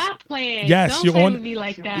 podcast. Stop playing. Yes, Don't you're play on- with me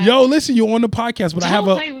like that. Yo, listen, you're on the podcast, but Don't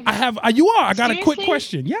play with me. you are. I got a quick Seriously?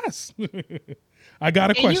 question. Yes. I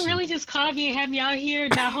got a And question. you really just called me and had me out here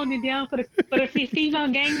not holding it down for the female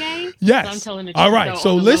gang? Yes. So I'm telling the truth. All right. though, So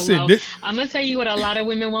on the listen. low. I'm going to tell you what a lot of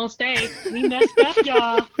women won't say. We messed up,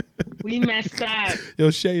 y'all. We messed up.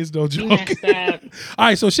 Yo, Shay is no We joke. messed up. All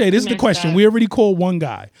right, so Shay, this is the Messed question. up. We already called one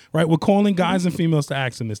guy, right? We're calling guys and females to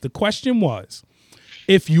ask them this. The question was,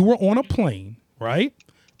 if you were on a plane, right,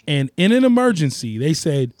 and in an emergency, they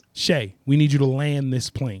said, Shay, we need you to land this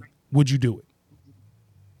plane, would you do it?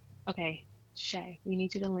 Okay, Shay, we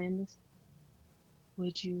need you to land this.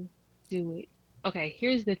 Would you do it? Okay,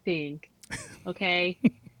 here's the thing. Okay.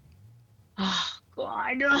 Oh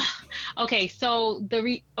God. Okay, so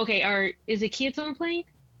is it kids on the plane?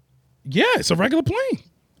 Yeah, it's a regular plane.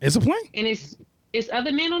 It's a plane. And it's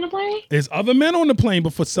other men on the plane? There's other men on the plane,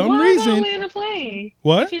 but for some Why reason, gotta land a plane?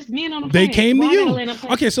 What? If it's men on the they plane, came to why gotta land a you.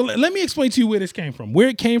 plane? Okay, so let me explain to you where this came from. Where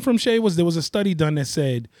it came from, Shay, was there was a study done that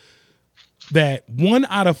said that 1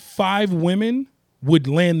 out of 5 women would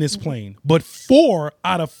land this plane, but 4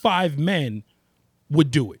 out of 5 men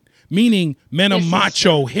would do it. Meaning men are This is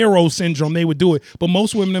macho, hero syndrome, they would do it. But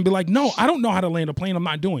most women would be like, no, I don't know how to land a plane. I'm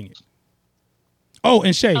not doing it. Oh,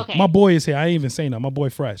 and Shay, Okay. my boy is here. I ain't even saying that. My boy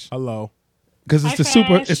Fresh. Hello. Because it's Hi,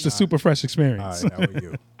 the Fresh. super fresh experience. All right, how are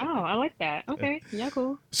you? Oh, I like that. Okay, yeah,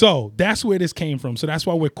 cool. So that's where this came from. So that's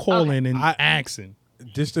why we're calling and asking.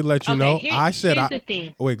 Just to let you Okay, know, here's the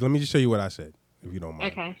thing. Wait, let me just show you what I said, if you don't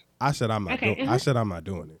mind. Okay. I said I'm not Okay, doing I said I'm not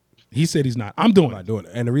doing it. He said he's not. I'm doing I'm not it. doing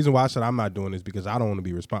it. And the reason why I said I'm not doing it is because I don't want to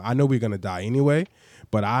be responsible. I know we're gonna die anyway,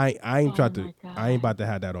 but I ain't trying to my God. I ain't about to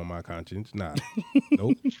have that on my conscience. Nah.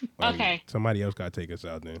 Nope. Like, Okay. Somebody else gotta take us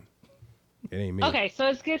out then. It ain't me. Okay, so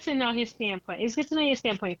it's good to know his standpoint. It's good to know your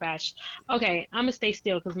standpoint, Fash. Okay, I'm gonna stay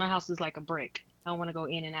still because my house is like a brick. I don't want to go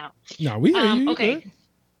in and out. No, we hear you. You Okay. good.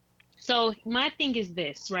 So my thing is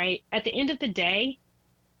this, right? At the end of the day,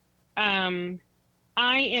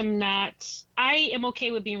 I am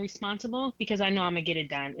okay with being responsible because I know I'm gonna get it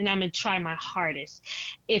done and I'm gonna try my hardest.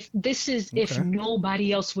 If Okay.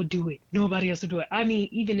 nobody else would do it, nobody else would do it. I mean,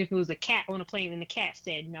 even if it was a cat on a plane and the cat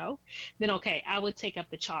said no, then okay, I would take up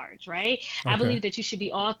the charge, right? I Okay. believe that you should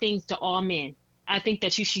be all things to all men. I think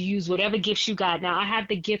that you should use whatever gifts you got. Now, I have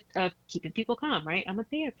the gift of keeping people calm, right? I'm a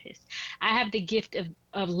therapist. I have the gift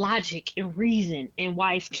of logic and reason and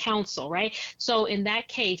wise counsel, right? So in that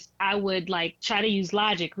case, I would like try to use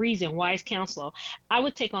logic, reason, wise counsel. I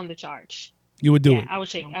would take on the charge. You would do Yeah, it. I would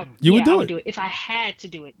take. You would I do would it. do it if I had to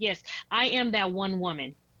do it. Yes, I am that one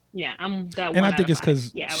woman. Yeah, I'm that one. And I out think of it's because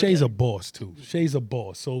five. Yeah, I would Shay's do a it. boss too. Shay's a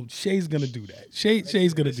boss, so Shay's gonna do that.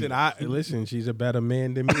 Shay's gonna do Listen, that. listen, she's a better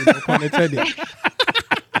man than me. No pun intended.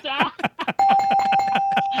 Stop.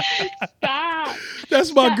 Stop.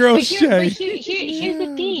 That's my Stop. girl But Shay. here's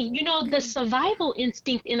the thing. You know, the survival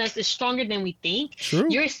instinct in us is stronger than we think. True.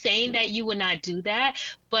 You're saying that you would not do that,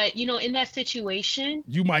 but you know, in that situation,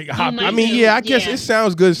 You might hop. might I mean, do, yeah, I guess yeah. it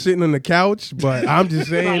sounds good sitting on the couch, but I'm just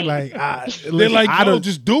saying, Right. They're like, I yo, don't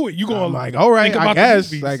just do it. You gonna I'm like, all right, think I about the guess.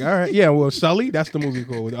 movies. Like, all right, yeah. Well, Sully, that's the movie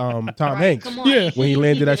called Tom right, Hanks. come on. Yeah. When he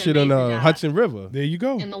landed that did shit on an amazing job. Hudson River. There you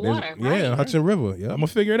go. in the There's- water, yeah, right? Hudson River. Yeah. I'm gonna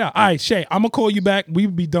figure it out. All right, Shay, I'm gonna call you back. We'll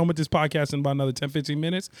be done with this podcast in about another 10, 15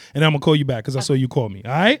 minutes, and I'm gonna call you back because I saw you call me.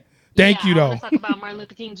 All right. Thank you I though. want to talk about Martin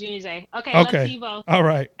Luther King Jr.'s Day. Okay, let's Okay. see both. All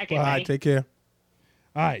right. Okay, All bye. right, take care.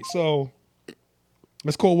 All right. So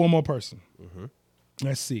let's call one more person. Mm-hmm.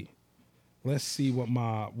 Let's see. Let's see what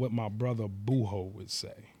my brother Buho would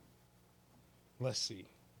say. Let's see.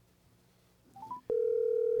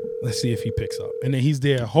 Let's see if he picks up. And then he's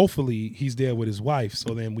there. Hopefully he's there with his wife,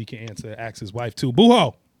 so then we can ask his wife too.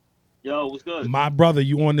 Buho, Yo, what's good? my brother,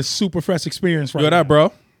 you on the Super Fresh Experience right What now. up,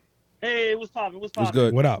 bro? Hey, what's poppin'? What's poppin'? What's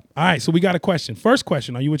good? What up? All right, so we got a question. First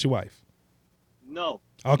question, are you with your wife? No.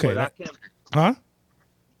 Okay. But I can. Huh?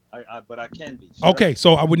 But I can be. Should Okay,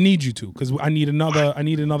 so I would need you to because I need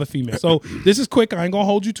another female. So this is quick. I ain't gonna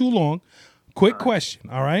hold you too long. Quick question.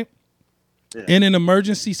 All right. Yeah. In an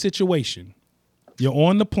emergency situation, you're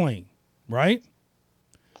on the plane, right?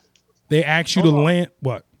 They ask you to Hold on. land.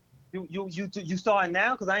 What? You saw it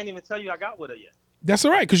now? Because I ain't even tell you I got with her yet. That's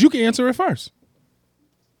all right because you can answer it first.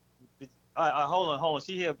 Hold on.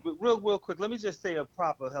 She here. Real quick. Let me just say a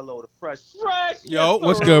proper hello to Fresh. Yo, Yes,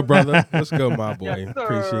 what's sir. good, brother? What's good, my boy? Yes, sir.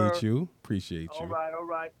 Appreciate you. All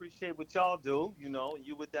right. Appreciate what y'all do. You know,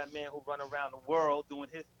 you with that man who run around the world doing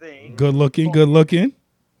his thing. Good looking.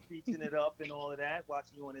 Teaching it up and all of that.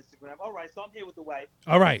 Watching you on Instagram. All right, so I'm here with the wife.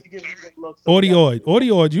 All right. She gives me good looks, so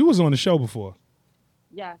Audioid, you was on the show before.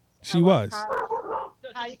 Yes. She was.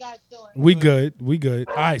 How you guys doing? We good.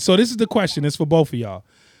 All right, so this is the question. It's for both of y'all.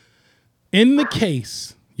 In the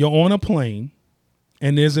case you're on a plane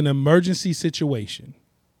and there's an emergency situation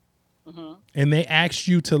and they ask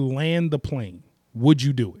you to land the plane, would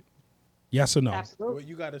you do it? Yes or no? Absolutely. Well,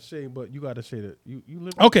 you gotta say that you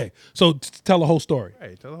live. Okay, so tell the whole story.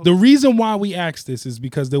 Hey, tell the whole The reason why we asked this is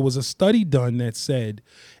because there was a study done that said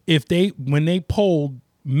when they polled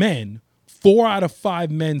men, 4 out of 5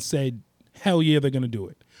 men said, hell yeah, they're going to do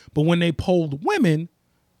it. But when they polled women,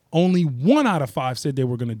 only 1 out of 5 said they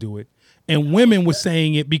were going to do it. And women were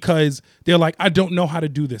saying it because they're like, I don't know how to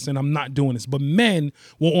do this and I'm not doing this. But men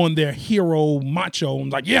were on their hero macho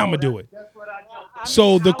and like, yeah, I'm going to do it. That's what I know.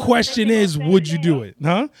 So the question is, would you do it?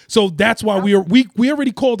 Huh? So that's why we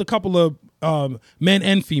already called a couple of men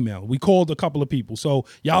and female. We called a couple of people. So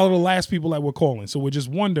y'all are the last people that we're calling. So we're just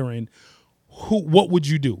wondering, what would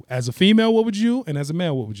you do? As a female, what would you do? And as a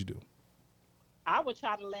male, what would you do? I would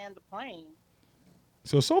try to land the plane.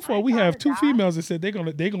 So far I we trying have to 2 die. females that said they're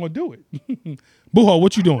gonna do it. Buho,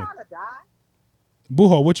 what you doing? I'm trying to die.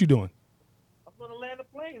 Buho, what you doing? I'm gonna land a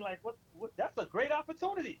plane. Like what? That's a great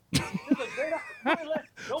opportunity. This is a great opportunity.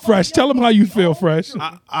 Nobody Fresh, else tell them how you feel, knows. Fresh.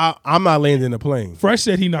 I'm not landing the plane. Fresh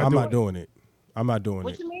said I'm doing not it. doing it. I'm not doing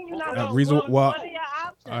What it. you mean you're not The going reason to why- What are your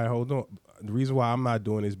options? All right, hold on. The reason why I'm not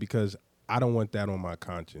doing it is because I don't want that on my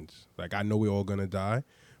conscience. Like I know we're all gonna die,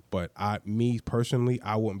 but me personally,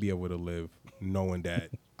 I wouldn't be able to live knowing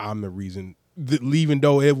that I'm the reason leaving.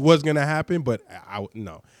 Though it was gonna happen, but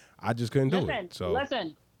I just couldn't do it. So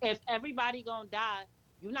Listen, if everybody gonna die,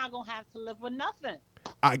 you're not gonna have to live with nothing.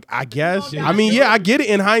 I guess. don't I mean, die. yeah, I get it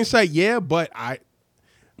in hindsight, yeah, but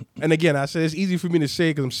and again, I said it's easy for me to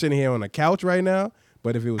say because I'm sitting here on the couch right now.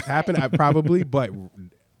 But if it was happening, I probably. But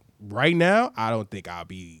right now, I don't think I'll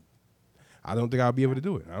be able to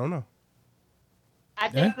do it. I don't know. I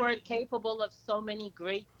think we're capable of so many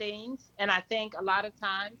great things, and I think a lot of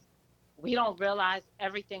times we don't realize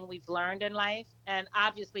everything we've learned in life. And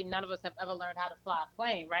obviously, none of us have ever learned how to fly a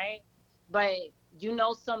plane, right? But you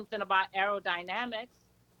know something about aerodynamics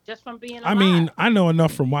just from being alive. I mean, I know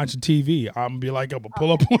enough from watching TV. I'm gonna be like, I'm gonna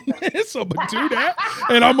pull up on this, I'm gonna do that,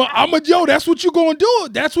 and I'm a yo. That's what you're gonna do.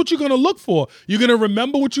 That's what you're gonna look for. You're gonna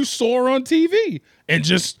remember what you saw on TV and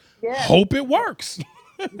just hope it works.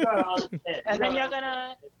 You gotta understand. and then you're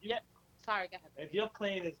gonna. Sorry, go ahead. If your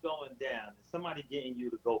plane is going down and somebody getting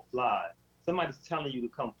you to go fly, somebody's telling you to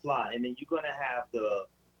come fly, and then you're gonna have the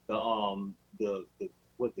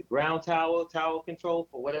ground tower control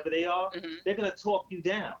for whatever they are. Mhm. They're gonna talk you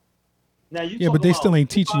down. Now you Yeah, but they still ain't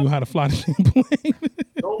teaching you how to fly the same plane.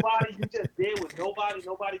 Nobody, you just there with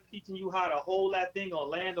nobody teaching you how to hold that thing or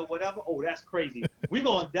land or whatever. Oh, that's crazy. We're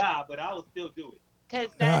gonna die, but I will still do it. Because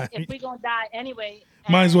Right. if we're gonna die anyway,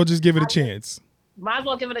 Might as well and just give it a I- chance. Might as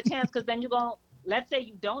well give it a chance, because then you're gonna, let's say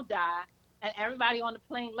you don't die, and everybody on the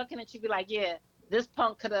plane looking at you be like, yeah, this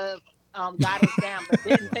punk could have got us down, but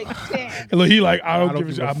didn't take a chance. And look, he like, I I don't don't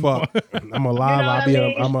give give a a shit. fuck. I'm alive. You know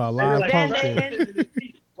what I mean? I'm a live Like, Then punk. they- then.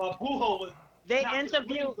 While Buho was They knocking the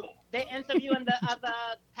interviewing wheels off. the other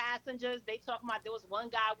passengers. They talking about there was one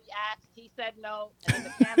guy we asked, he said no, and then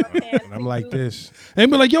the camera panned And I'm to like you. this. And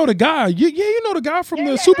be like, yo, the guy, you know the guy from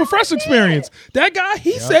the Supa Fresh Experience. That guy,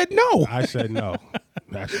 he said no. I said no.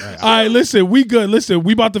 That's right. All right, listen, we good. Listen,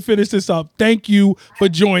 we about to finish this up. Thank you for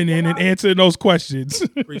joining and answering those questions.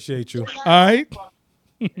 Appreciate you. All right.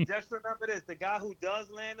 And just remember this: the guy who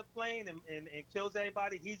does land the plane and kills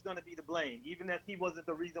everybody, he's gonna be the blame, even if he wasn't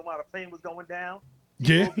the reason why the plane was going down.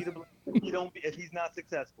 He Yeah. will be the blame if he don't be, if he's not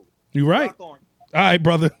successful. You right. Rock on. All right,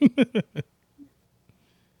 brother.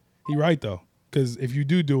 He right though, because if you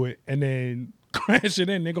do it and then crash it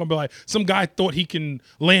in, they're gonna be like, some guy thought he can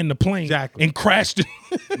land the plane Exactly. and crashed it.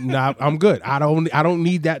 Nah, I'm good. I don't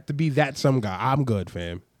need that to be that some guy. I'm good,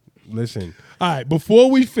 fam. Listen. All right, before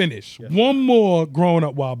we finish, one more growing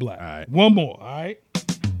up while black. All right. One more, all right?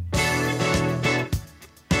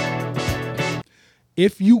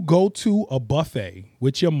 If you go to a buffet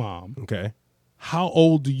with your mom, Okay. how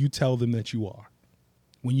old do you tell them that you are?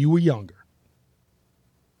 When you were younger.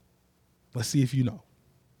 Let's see if you know.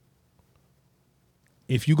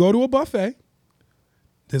 If you go to a buffet,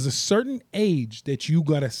 there's a certain age that you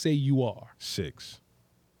gotta say you are. 6.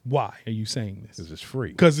 Why are you saying this? Because it's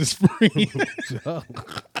free. Because it's free.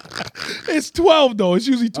 It's 12 though. It's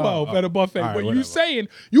usually 12 at a buffet. All right, But you whatever. saying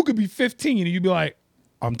you could be 15 and you'd be like,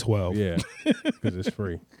 I'm 12. Yeah. Because it's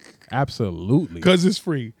free. Absolutely. Because it's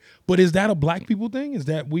free. But is that a black people thing? Is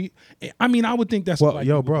that I mean, I would think that's Well, black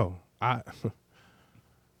yo, people bro.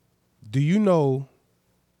 Do you know?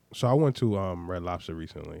 So I went to Red Lobster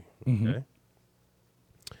recently. Mm-hmm. Okay.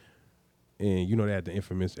 And you know they had the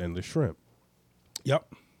infamous endless shrimp. thing.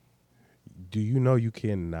 Yep. Do you know you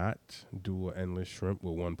cannot do an endless shrimp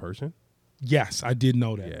with one person? Yes, I did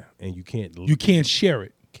know that. Yeah. And you can't. You can't share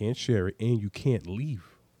it. Can't share it, and you can't leave.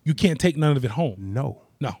 You can't take none of it home. No.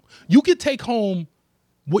 No. You can take home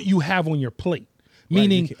what you have on your plate.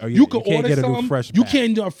 Meaning you can't- you could you can't order get a new some. fresh You batch.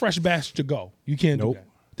 can't do a fresh batch to go. You can't Nope. do that.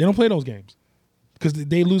 They don't play those games because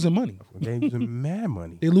they losing money. They're using mad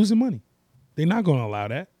money. They losing money. They're not going to allow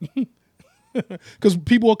that because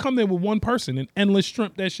people will come there with one person and endless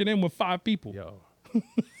shrimp that shit in with 5 people. Yo.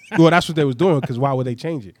 Well, that's what they was doing. Because why would they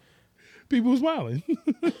change it? People was wilding.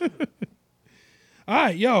 All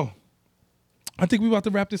right, yo. I think we about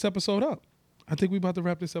to wrap this episode up.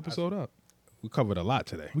 We covered a lot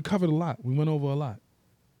today. We covered a lot. We went over a lot.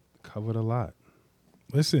 Covered a lot.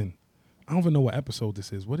 Listen, I don't even know what episode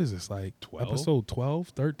this is. What is this, like 12? episode 12,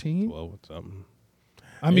 13? Well, something.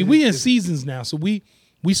 I mean, we in seasons now, so we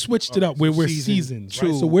switched it up where we're season seasons.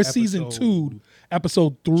 Right? 2, So we're season 2,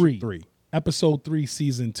 episode 3. 3. Episode 3,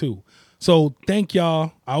 season 2. So thank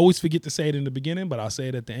y'all. I always forget to say it in the beginning, but I'll say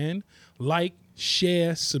it at the end. Like,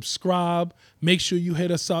 share, subscribe. Make sure you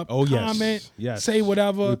hit us up. Oh, yes. Comment. Yes. Say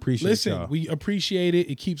whatever. We appreciate Listen, y'all. we appreciate it.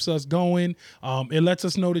 It keeps us going. It lets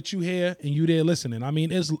us know that you here and you there listening. I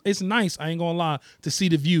mean, it's nice. I ain't gonna lie, to see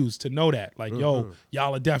the views, to know that. Like, yo,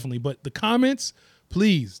 y'all are definitely. But the comments,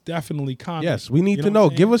 please definitely comment. Yes, we need You to what know. I'm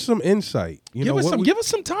saying? Give us some insight. Give us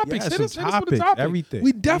some topics. Yeah, hit some us with a topics, topic. everything.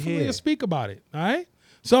 We definitely Yeah. will speak about it. All right.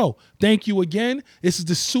 So thank you again. This is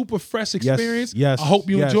the Supa Fresh Experience. yes, I hope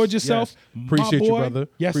you yes, enjoyed yourself. yes. My Appreciate you, boy. brother.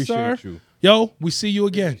 Yes, Appreciate sir. you. Yo, we see you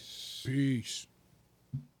again. Peace.